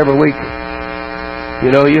 every week.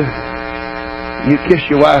 You know, you kiss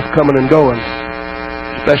your wife coming and going,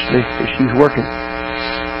 especially if she's working.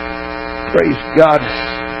 Praise God.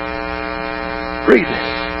 Read.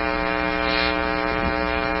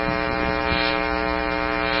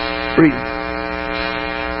 Read.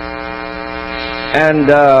 And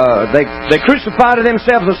they crucified to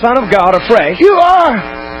themselves the Son of God afresh. You are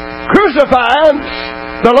crucifying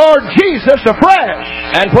the Lord Jesus afresh.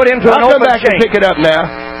 And put him to an I'll come open back shame. and pick it up now.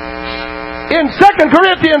 In 2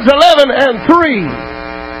 Corinthians 11 and 3,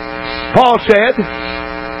 Paul said,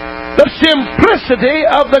 the simplicity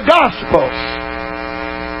of the gospel.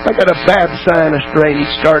 I got a bad sinus strain he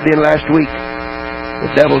started in last week.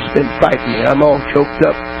 The devil's been fighting me. I'm all choked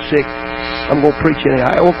up, sick. I'm going to preach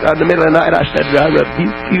anyhow. I woke up in the middle of the night. I said, I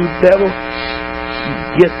rebuke you, devil.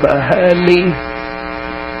 Get behind me.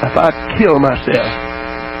 If I kill myself,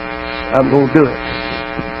 I'm going to do it.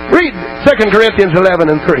 Read 2 Corinthians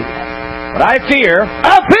 11 and 3. But I fear,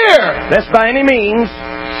 lest by any means,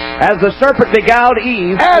 as the serpent beguiled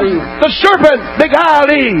Eve, through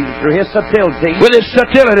his subtlety, with his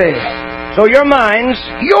subtlety, so your minds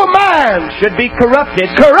should be corrupted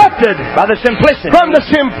by the simplicity, from the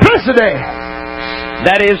simplicity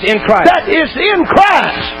that is in Christ.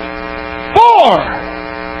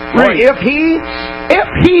 For if he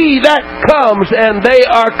that comes, and they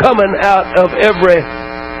are coming out of every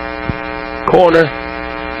corner,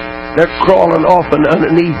 they're crawling off and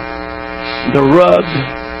underneath the rug.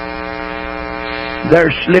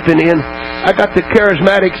 They're slipping in. I got the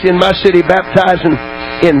charismatics in my city baptizing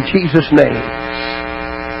in Jesus' name.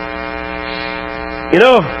 You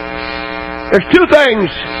know, there's 2 things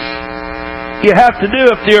you have to do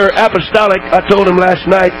if you're apostolic. I told them last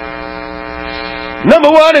night.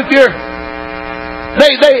 Number 1, if you're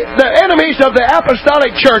the enemies of the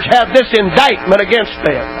apostolic church have this indictment against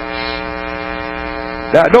them.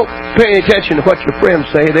 Now, don't pay any attention to what your friends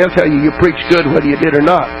say. They'll tell you preach good whether you did or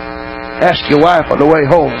not. Ask your wife on the way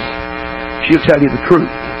home. She'll tell you the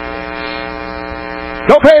truth.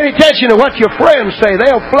 Don't pay any attention to what your friends say.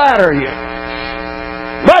 They'll flatter you.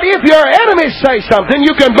 But if your enemies say something,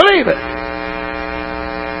 you can believe it.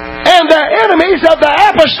 And the enemies of the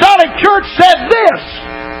apostolic church said this: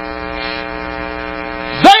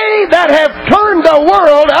 they that have turned the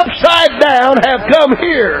world upside down have come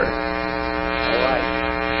here.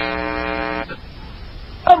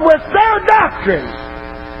 And with their doctrine.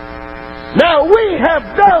 Now we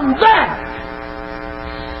have done that.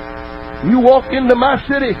 You walk into my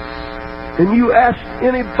city and you ask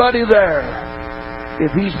anybody there,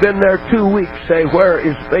 if he's been there 2 weeks, say, where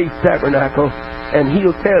is Faith Tabernacle? And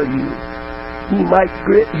he'll tell you. He might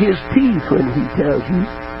grit his teeth when he tells you,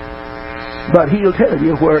 but he'll tell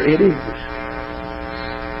you where it is.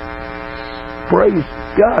 Praise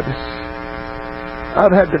God.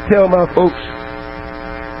 I've had to tell my folks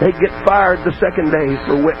they get fired the second day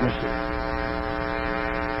for witnessing.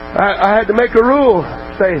 I had to make a rule,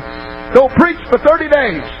 say, don't preach for 30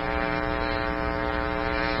 days.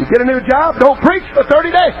 You get a new job, don't preach for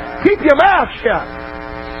 30 days. Keep your mouth shut.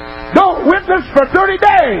 Don't witness for 30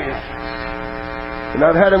 days. And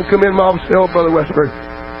I've had them come in my office and say, oh, Brother Westberg,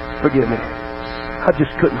 forgive me. I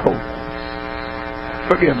just couldn't hold it.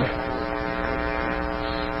 Forgive me.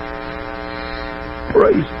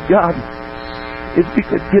 Praise God. If we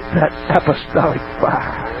could get that apostolic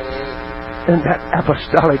fire and that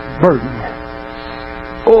apostolic burden.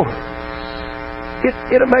 Oh,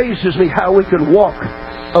 it amazes me how we can walk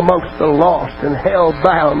amongst the lost and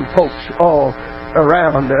hell-bound folks all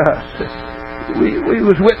around us. We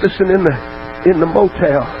was witnessing in the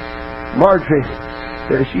motel. Marjorie,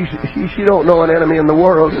 she don't know an enemy in the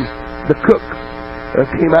world, and the cook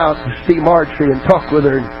came out to see Marjorie and talk with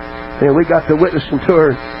her, and we got to witnessing to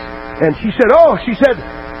her. And she said,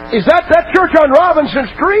 is that church on Robinson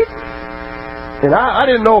Street? And I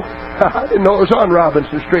didn't know it was on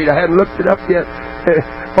Robinson Street. I hadn't looked it up yet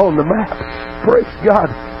on the map. Praise God.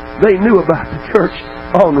 They knew about the church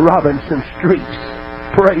on Robinson Street.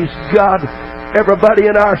 Praise God. Everybody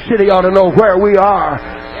in our city ought to know where we are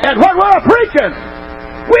and what we're preaching.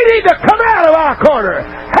 We need to come out of our corner.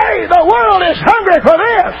 Hey, the world is hungry for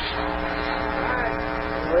this.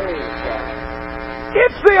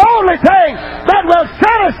 It's the only thing that will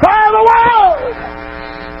satisfy the world.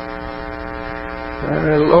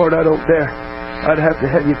 Lord, I don't dare. I'd have to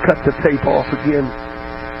have you cut the tape off again.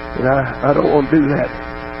 And I don't want to do that.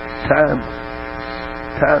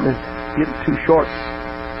 Time is getting too short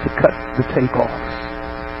to cut the tape off.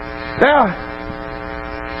 Now,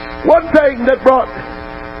 one thing that brought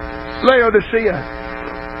Laodicea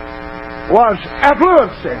was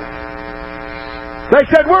affluency. They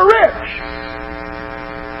said, we're rich.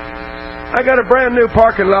 I got a brand new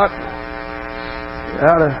parking lot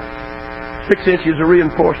out of 6 inches of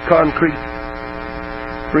reinforced concrete,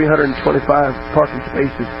 325 parking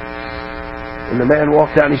spaces. And the man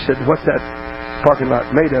walked out and he said, what's that parking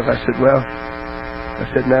lot made of? I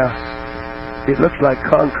said, now, it looks like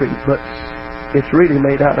concrete, but it's really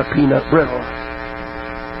made out of peanut brittle.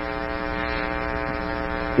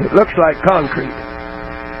 It looks like concrete,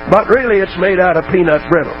 but really it's made out of peanut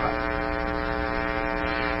brittle.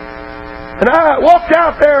 And I walked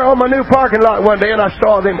out there on my new parking lot one day and I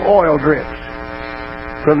saw them oil drips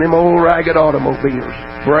from them old ragged automobiles.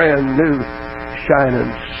 Brand new, shining,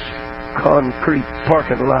 concrete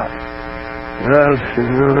parking lot. And I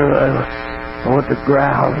went to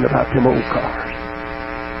growling about them old cars.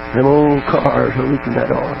 Them old cars are leaking that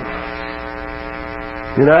oil.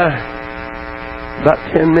 And about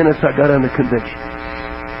 10 minutes I got under conviction.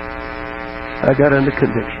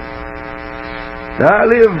 Now I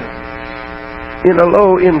live in a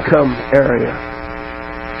low-income area.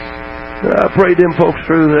 And I prayed them folks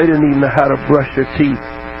through. They didn't even know how to brush their teeth,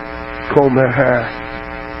 comb their hair,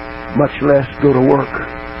 much less go to work.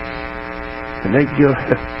 And they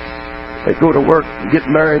go to work and get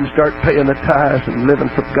married and start paying the tithes and living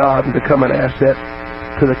for God and become an asset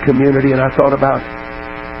to the community. And I thought about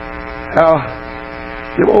how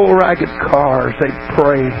them old ragged cars, they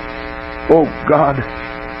pray, oh God,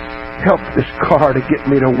 help this car to get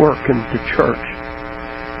me to work and to church.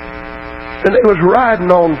 And they was riding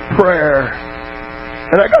on prayer.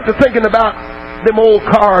 And I got to thinking about them old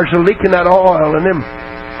cars are leaking that oil and them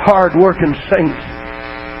hard-working saints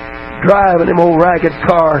driving them old ragged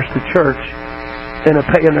cars to church and are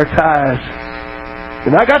paying their tithes.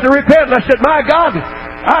 And I got to repent and I said, my God,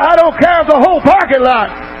 I don't care if the whole parking lot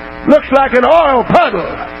looks like an oil puddle.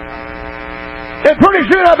 And pretty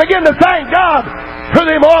soon I begin to thank God for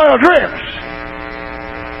them oil drips.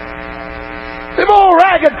 Them old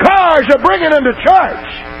ragged cars are bringing them to church.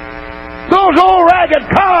 Those old ragged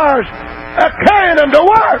cars are carrying them to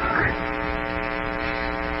work.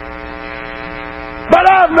 But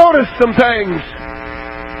I've noticed some things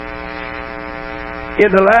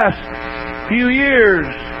in the last few years.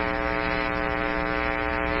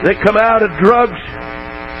 They come out of drugs,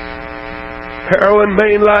 heroin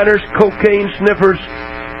mainliners, cocaine sniffers,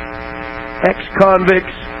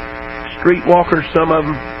 ex-convicts, streetwalkers, some of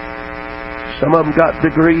them. Some of them got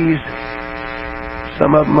degrees.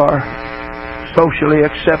 Some of them are socially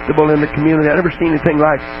acceptable in the community. I've never seen anything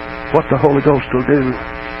like what the Holy Ghost will do.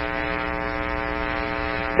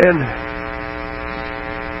 And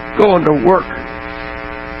going to work,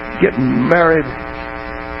 getting married.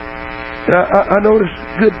 And I noticed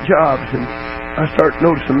good jobs, and I start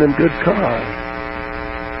noticing them good cars.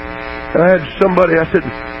 And I had somebody, I said,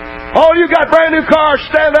 all you got brand new cars,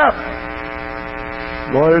 stand up.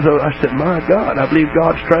 Boy, I said, my God, I believe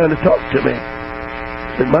God's trying to talk to me.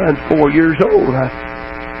 I said, mine's 4 years old.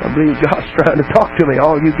 I believe God's trying to talk to me.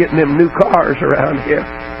 All you getting them new cars around here.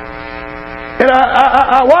 And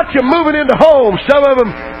I watch them moving into homes. Some of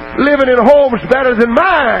them living in homes better than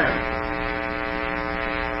mine.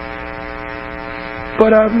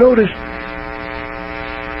 But I've noticed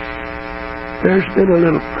there's been a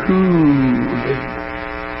little cooling.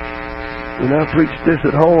 When I preached this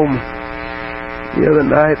at home the other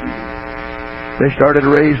night, they started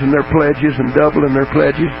raising their pledges and doubling their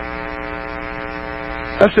pledges.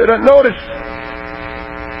 I said, I noticed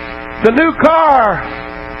the new car,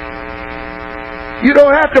 you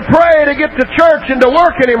don't have to pray to get to church and to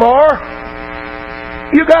work anymore.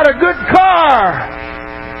 You got a good car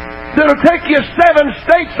that'll take you 7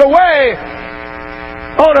 states away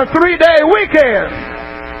on a 3-day weekend.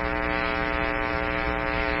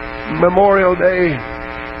 Memorial Day,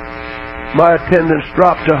 my attendance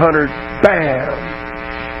dropped 100. Bam!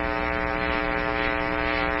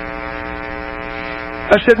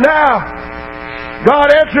 I said, now,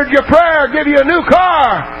 God answered your prayer, give you a new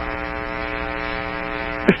car.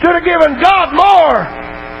 Instead of giving God more,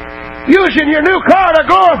 using your new car to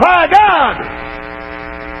glorify God.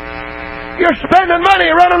 You're spending money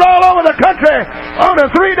running all over the country on a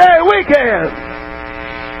 3-day weekend.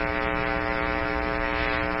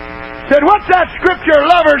 Said, what's that scripture?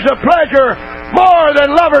 Lovers of pleasure more than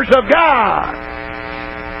lovers of God.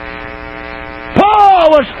 Paul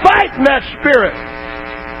was fighting that spirit.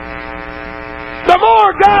 The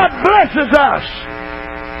more God blesses us,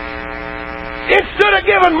 instead of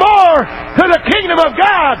giving more to the kingdom of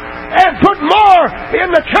God and put more in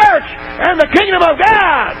the church and the kingdom of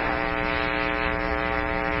God,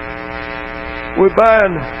 we're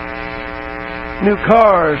buying new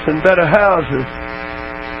cars and better houses.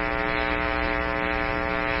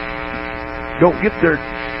 Don't get their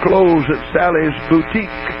clothes at Sally's boutique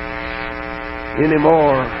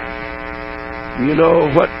anymore. Do you know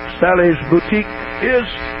what Sally's boutique is?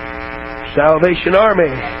 Salvation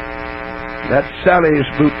Army. That's Sally's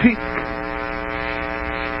boutique.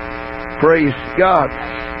 Praise God.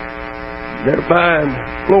 They're buying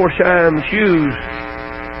Florsheim shoes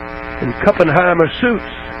and Kuppenheimer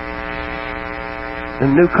suits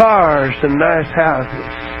and new cars and nice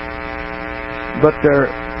houses. But their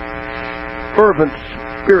fervent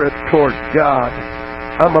spirit toward God,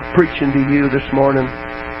 I'm preaching to you this morning,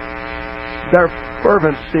 their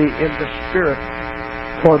fervency in the spirit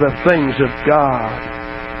for the things of God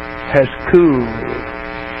has cooled,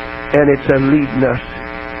 and it's leading us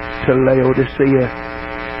to Laodicea,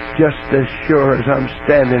 just as sure as I'm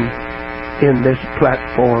standing in this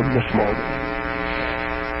platform this morning.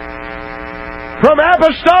 From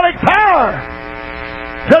apostolic power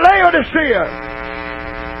to Laodicea.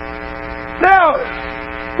 Now,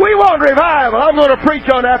 we want revival. I'm going to preach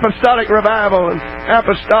on apostolic revival and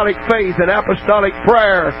apostolic faith and apostolic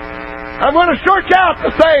prayer. I'm going to search out the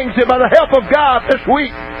things by the help of God this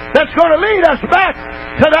week that's going to lead us back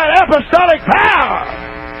to that apostolic power.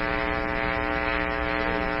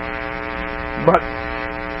 But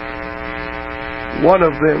one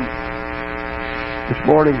of them this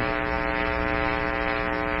morning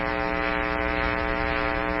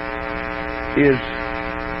is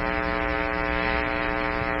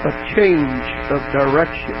a change of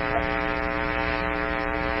direction.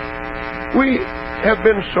 We have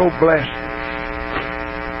been so blessed.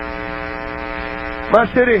 My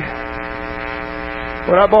city,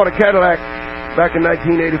 when I bought a Cadillac back in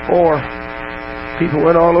 1984, people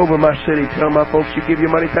went all over my city telling my folks, you give your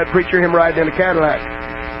money to that preacher, him riding in a Cadillac.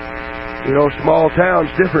 You know, small town's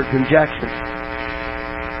different than Jackson.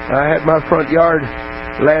 I had my front yard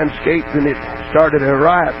landscaped, and it started a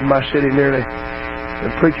riot in my city nearly. The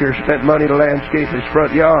preacher spent money to landscape his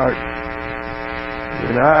front yard.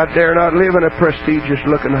 And I dare not live in a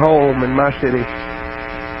prestigious-looking home in my city.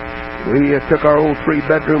 We took our old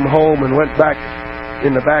 3-bedroom home and went back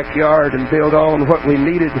in the backyard and built on what we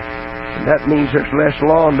needed. And that means there's less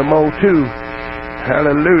lawn to mow, too.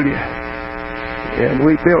 Hallelujah. And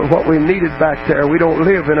we built what we needed back there. We don't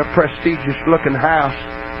live in a prestigious-looking house.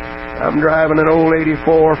 I'm driving an old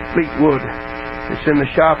 84 Fleetwood. It's in the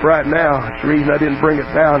shop right now. That's the reason I didn't bring it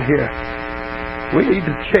down here. We need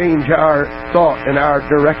to change our thought and our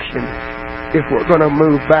direction if we're going to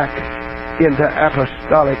move back into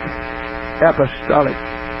apostolic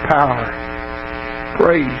power.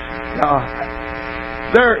 Praise God.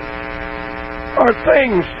 There are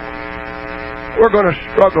things we're going to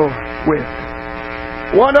struggle with.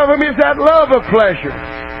 One of them is that love of pleasure.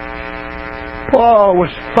 Paul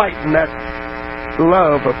was fighting that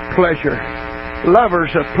love of pleasure. Lovers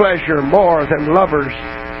of pleasure more than lovers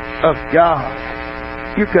of God.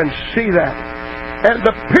 You can see that. And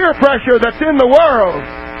the peer pressure that's in the world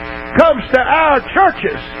comes to our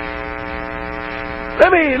churches. Let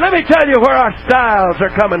me tell you where our styles are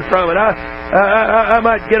coming from, and I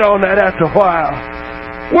might get on that after a while.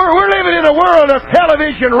 We're living in a world of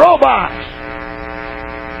television robots.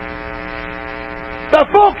 The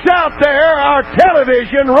folks out there are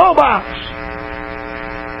television robots.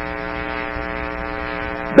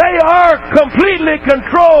 They are completely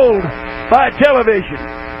controlled by television.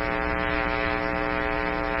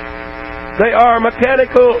 They are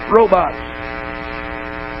mechanical robots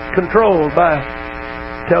controlled by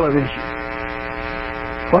television.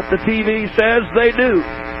 What the TV says, they do.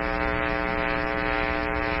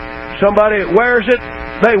 Somebody wears it,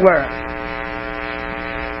 they wear it.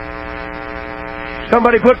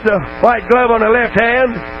 Somebody puts the white glove on the left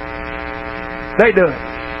hand, they do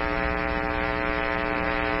it.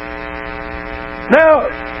 Now,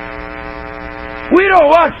 we don't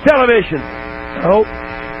watch television. I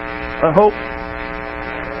hope.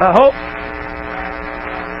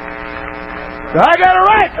 I got a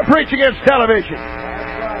right to preach against television.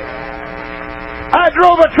 I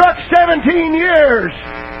drove a truck 17 years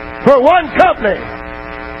for one company.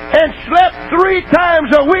 and slept 3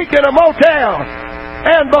 times a week in a motel.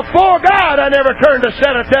 And before God, I never turned a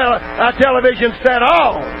television set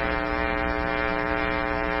on.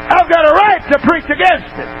 I've got a right to preach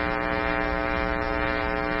against it.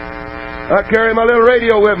 I carry my little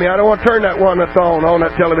radio with me. I don't want to turn that one that's on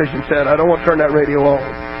that television set. I don't want to turn that radio on.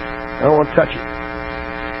 I don't want to touch it.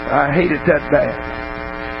 I hate it that bad.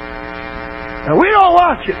 Now, we don't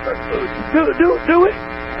watch it. Do we?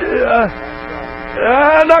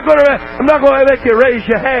 I'm not going to make you raise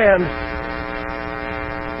your hand.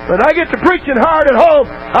 When I get to preaching hard at home,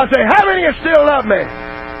 I say, how many of you still love me?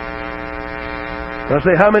 I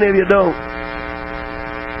say, how many of you don't?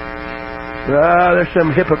 There's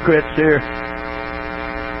some hypocrites here.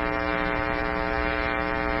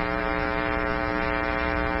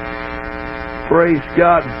 Praise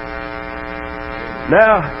God.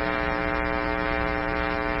 Now,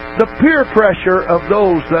 the peer pressure of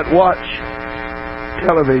those that watch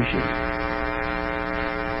television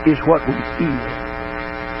is what we feel.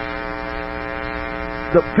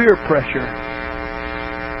 The peer pressure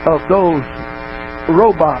of those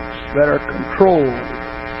robots that are controlled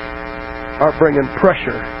are bringing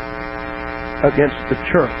pressure against the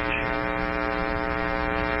church.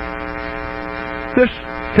 This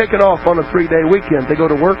taking off on a 3-day weekend. They go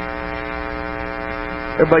to work.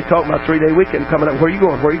 Everybody talking about 3-day weekend coming up. Where are you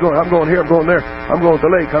going? Where are you going? I'm going here. I'm going there. I'm going to the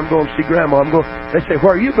lake. I'm going to see Grandma. They say,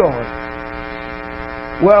 where are you going?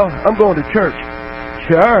 Well, I'm going to church.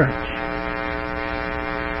 Church.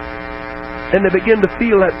 And they begin to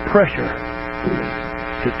feel that pressure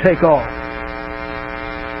to take off.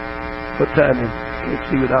 What time is it? Can't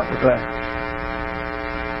see without the glass.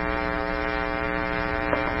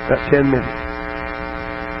 About 10 minutes.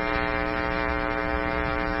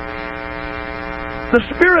 The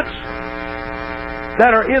spirits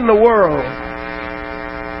that are in the world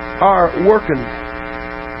are working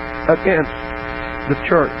against the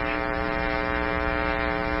church.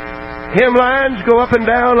 Hemlines go up and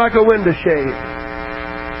down like a window shade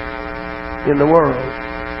in the world.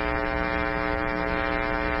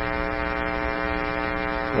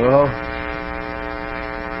 Oh,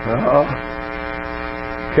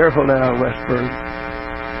 careful now, Westberg.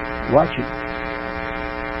 Watch it.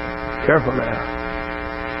 Careful now.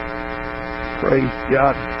 Praise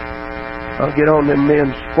God. I'll get on them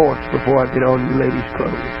men's sports before I get on you ladies'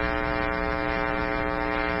 clothes.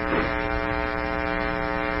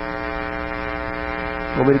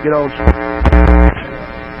 Want me to get on?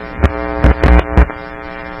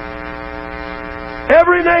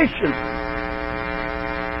 Every nation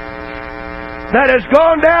that has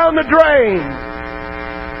gone down the drain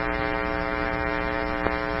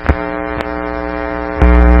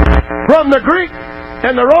from the Greek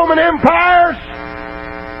and the Roman empires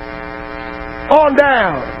on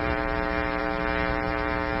down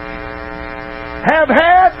have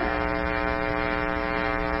had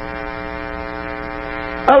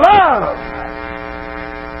a love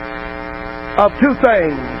of two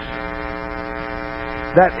things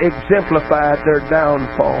that exemplified their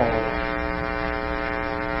downfall.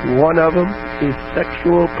 One of them is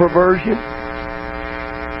sexual perversion,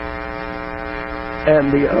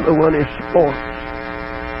 and the other one is sports.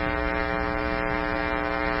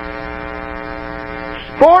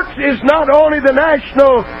 Sports is not only the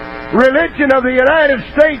national religion of the United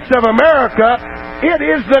States of America, it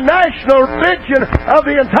is the national religion of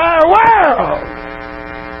the entire world.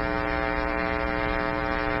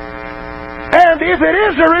 And if it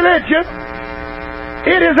is a religion,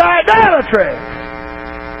 it is idolatry.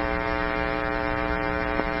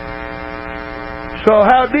 So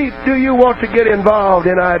how deep do you want to get involved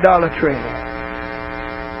in idolatry?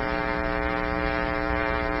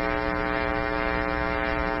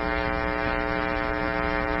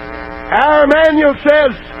 Our manual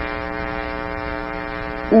says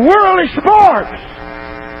worldly sports.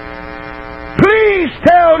 Please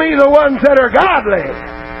tell me the ones that are godly.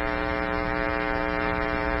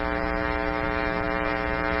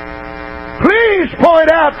 Please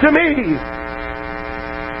point out to me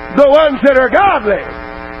the ones that are godly.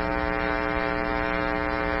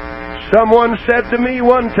 Someone said to me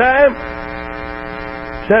one time,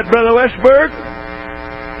 said, Brother Westberg,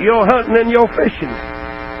 you're hunting and you're fishing.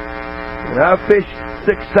 And I've fished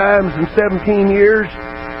 6 times in 17 years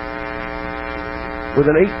with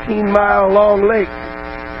an 18-mile long lake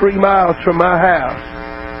 3 miles from my house.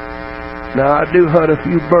 Now, I do hunt a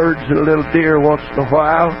few birds and a little deer once in a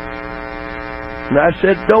while. And I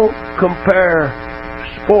said, don't compare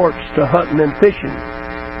sports to hunting and fishing.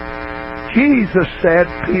 Jesus said,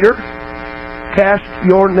 Peter, cast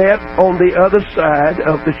your net on the other side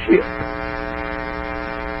of the ship.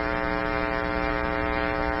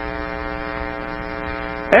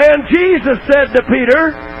 Jesus said to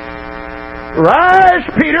Peter, "Rise,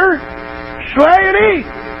 Peter, slay and eat."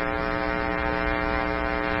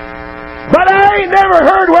 But I ain't never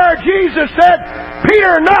heard where Jesus said,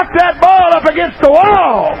 "Peter, knock that ball up against the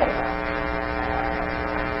wall."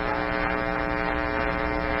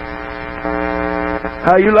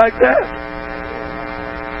 How you like that?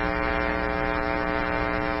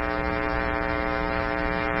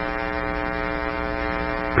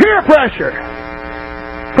 Peer pressure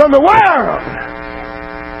from the world,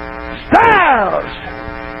 styles,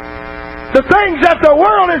 the things that the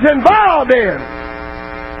world is involved in,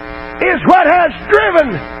 is what has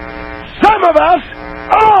driven some of us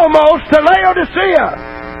almost to Laodicea.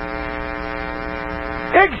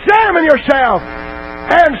 Examine yourself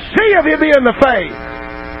and see if you be in the faith.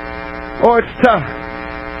 Oh, it's tough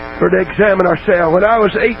to examine ourselves. When I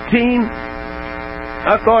was 18,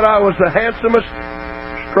 I thought I was the handsomest,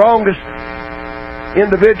 strongest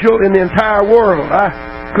individual in the entire world. I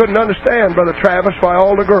couldn't understand, Brother Travis, why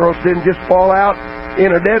all the girls didn't just fall out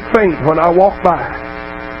in a dead faint when I walked by.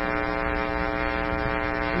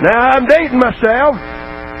 Now I'm dating myself,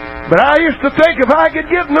 but I used to think if I could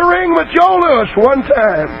get in the ring with Joe Lewis one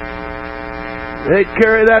time, they'd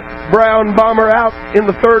carry that brown bomber out in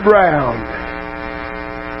the 3rd round.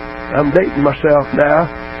 I'm dating myself now.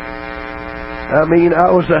 I mean, I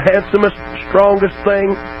was the handsomest, strongest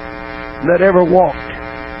thing that ever walked.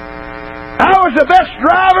 I was the best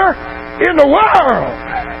driver in the world.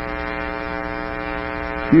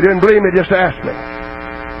 If you didn't believe me, just ask me.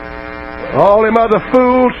 All them other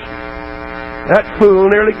fools, that fool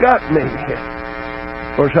nearly got me.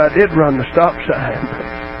 Of course, I did run the stop sign.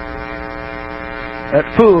 That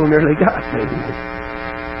fool nearly got me.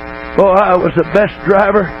 Oh, I was the best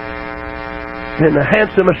driver and the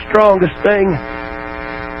handsomest, strongest thing.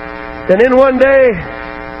 And then one day,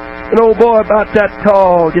 an old boy about that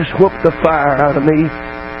tall just whooped the fire out of me.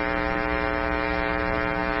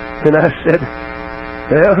 And I said,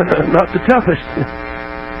 "Well, not the toughest."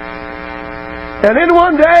 And then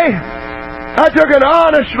one day, I took an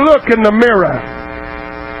honest look in the mirror,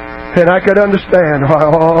 and I could understand why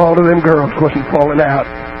all of them girls wasn't falling out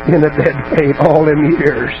in a dead faint all them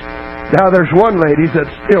years. Now there's one lady that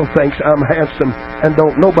still thinks I'm handsome, and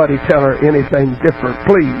don't nobody tell her anything different,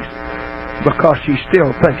 please, because she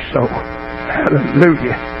still thinks so.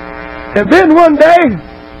 Hallelujah. And then one day,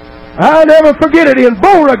 I'll never forget it, in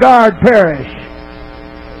Beauregard Parish.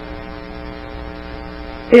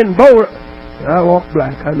 In Beauregard, I walk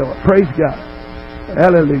black, I know it. Praise God.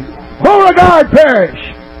 Hallelujah. Beauregard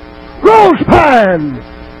Parish. Rose Pine.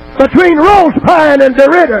 Between Rose Pine and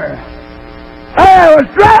DeRitter. I was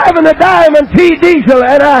driving a Diamond T diesel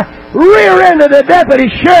and I rear-ended the deputy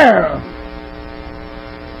sheriff.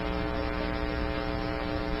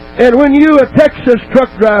 And when you, a Texas truck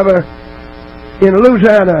driver in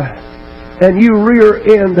Louisiana, and you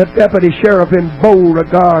rear-end the deputy sheriff in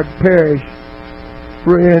Beauregard Parish,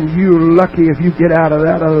 friend, you lucky if you get out of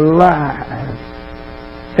that alive.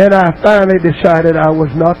 And I finally decided I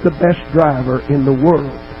was not the best driver in the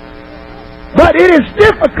world. But it is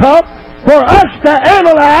difficult for us to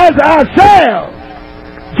analyze ourselves.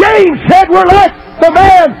 James said we're like the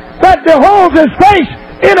man that beholds his face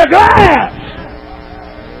in a glass.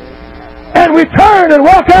 And we turn and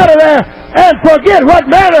walk out of there and forget what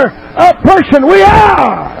manner of person we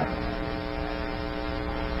are.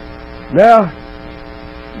 Now,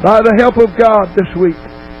 by the help of God this week,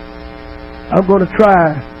 I'm going to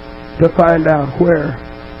try to find out where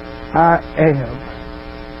I am.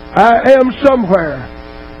 I am somewhere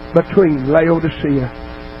between Laodicea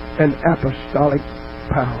and apostolic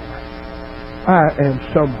power. I am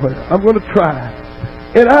somewhere. I'm going to try.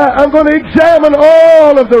 And I'm going to examine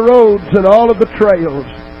all of the roads and all of the trails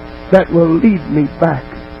that will lead me back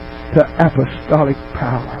to apostolic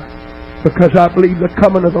power. Because I believe the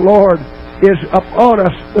coming of the Lord is upon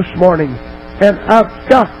us this morning, and I've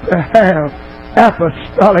got to have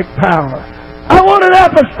apostolic power. I want an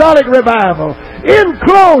apostolic revival. In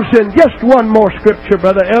closing, just one more scripture,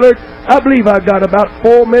 Brother Ellard. I believe I've got about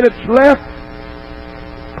 4 minutes left.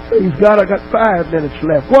 Praise God, I got 5 minutes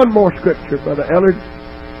left. One more scripture, Brother Ellard.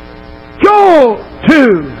 Joel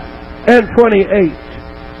 2:28.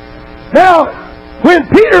 Now, when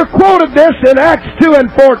Peter quoted this in Acts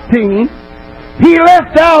 2:14, he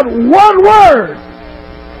left out one word.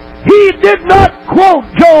 He did not quote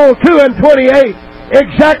Joel 2:28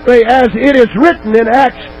 exactly as it is written in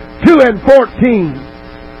Acts 2:14.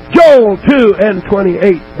 Joel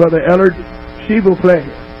 2:28, Brother Ellard. S'il vous plaît.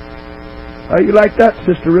 How you like that,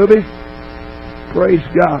 Sister Ruby? Praise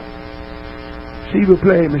God. S'il vous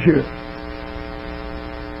plaît, monsieur.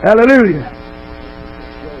 Hallelujah.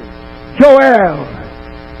 Joel.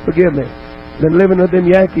 Forgive me. Been living with them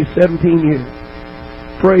Yankees 17 years.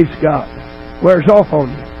 Praise God. Wears off on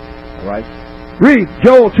you. All right. Read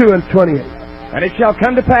Joel 2:28. And it shall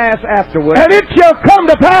come to pass afterwards. And it shall come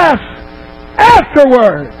to pass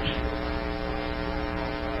afterwards.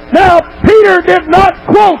 Now, Peter did not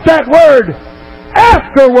quote that word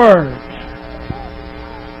afterwards,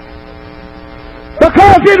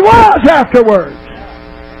 because it was afterwards.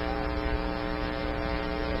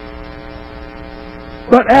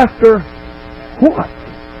 But after what?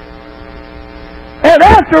 And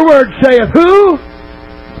afterwards saith who?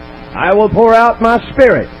 I will pour out my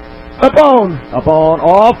Spirit Upon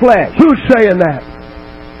all flesh. Who's saying that?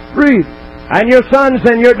 Read. And your sons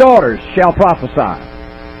and your daughters shall prophesy.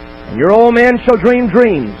 And your old men shall dream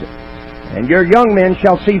dreams. And your young men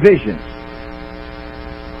shall see visions.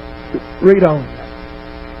 Read on.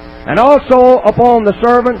 And also upon the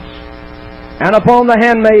servants and upon the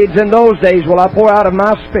handmaids in those days will I pour out of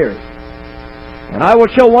my Spirit. And I will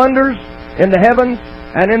show wonders in the heavens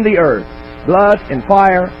and in the earth, blood and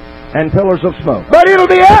fire and pillars of smoke. But it'll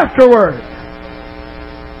be afterwards.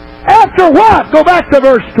 After what? Go back to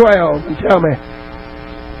verse 12 and tell me.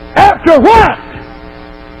 After what?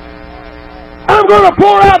 I'm going to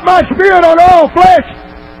pour out my Spirit on all flesh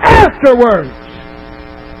afterwards.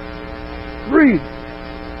 Read.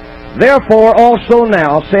 Therefore also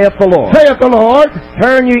now, saith the Lord. Saith the Lord.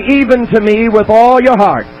 Turn you even to me with all your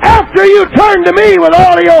heart. After you turn to me with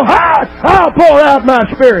all of your heart, I'll pour out my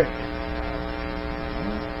Spirit.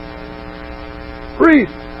 Read.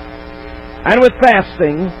 And with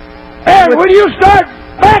fasting. And when you start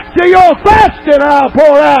back to your fasting, I'll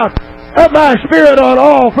pour out of my Spirit on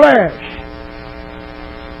all flesh.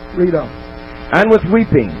 Read on. And with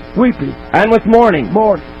weeping. Weeping. And with mourning.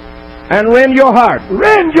 Mourning. And rend your heart.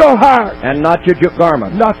 Rend your heart. And not your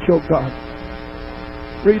garment. Not your garment.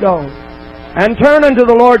 Read on. And turn unto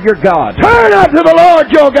the Lord your God. Turn unto the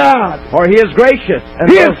Lord your God. For He is gracious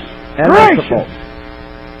and merciful.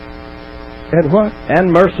 And what?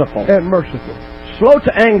 And merciful. And merciful. Slow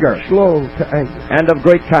to anger. Slow to anger. And of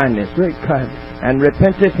great kindness. Great kindness. And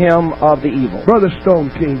repenteth him of the evil. Brother Stone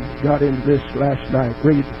King got into this last night.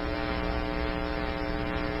 Read.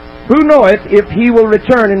 Who knoweth if he will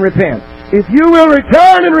return and repent? If you will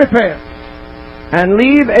return and repent. And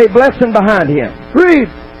leave a blessing behind him. Read.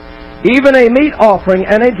 Even a meat offering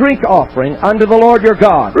and a drink offering unto the Lord your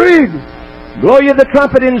God. Read. Blow ye the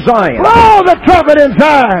trumpet in Zion. Blow the trumpet in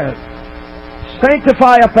Zion.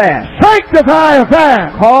 Sanctify a fast. Sanctify a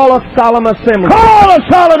fast. Call a solemn assembly. Call a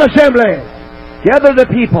solemn assembly. Gather the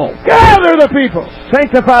people. Gather the people.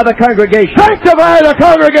 Sanctify the congregation. Sanctify the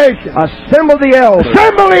congregation. Assemble the elders.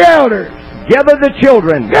 Assemble the elders. Gather the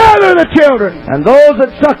children. Gather the children. And those that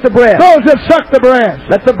suck the breast. Those that suck the breast.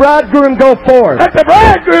 Let the bridegroom go forth. Let the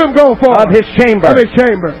bridegroom go forth. Of his chamber. Of his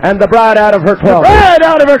chamber. And the bride out of her closet. The bride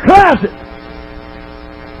out of her closet.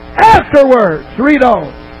 Afterwards. Read on.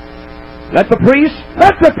 Let the priests.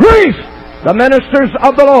 Let the priests. The ministers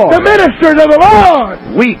of the Lord. The ministers of the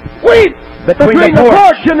Lord. Weep. Weep. Between the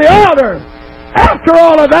porch and the altar. After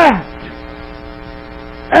all of that.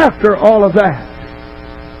 After all of that.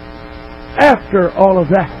 After all of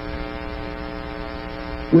that.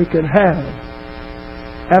 We can have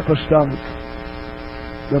apostolic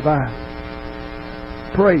revival.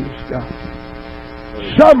 Praise God.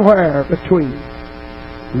 Somewhere between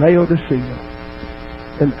Laodicea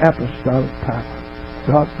and apostolic power.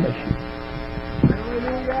 God bless you.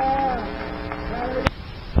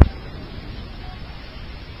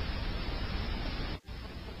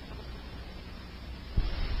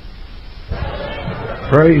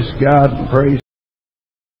 Praise God and praise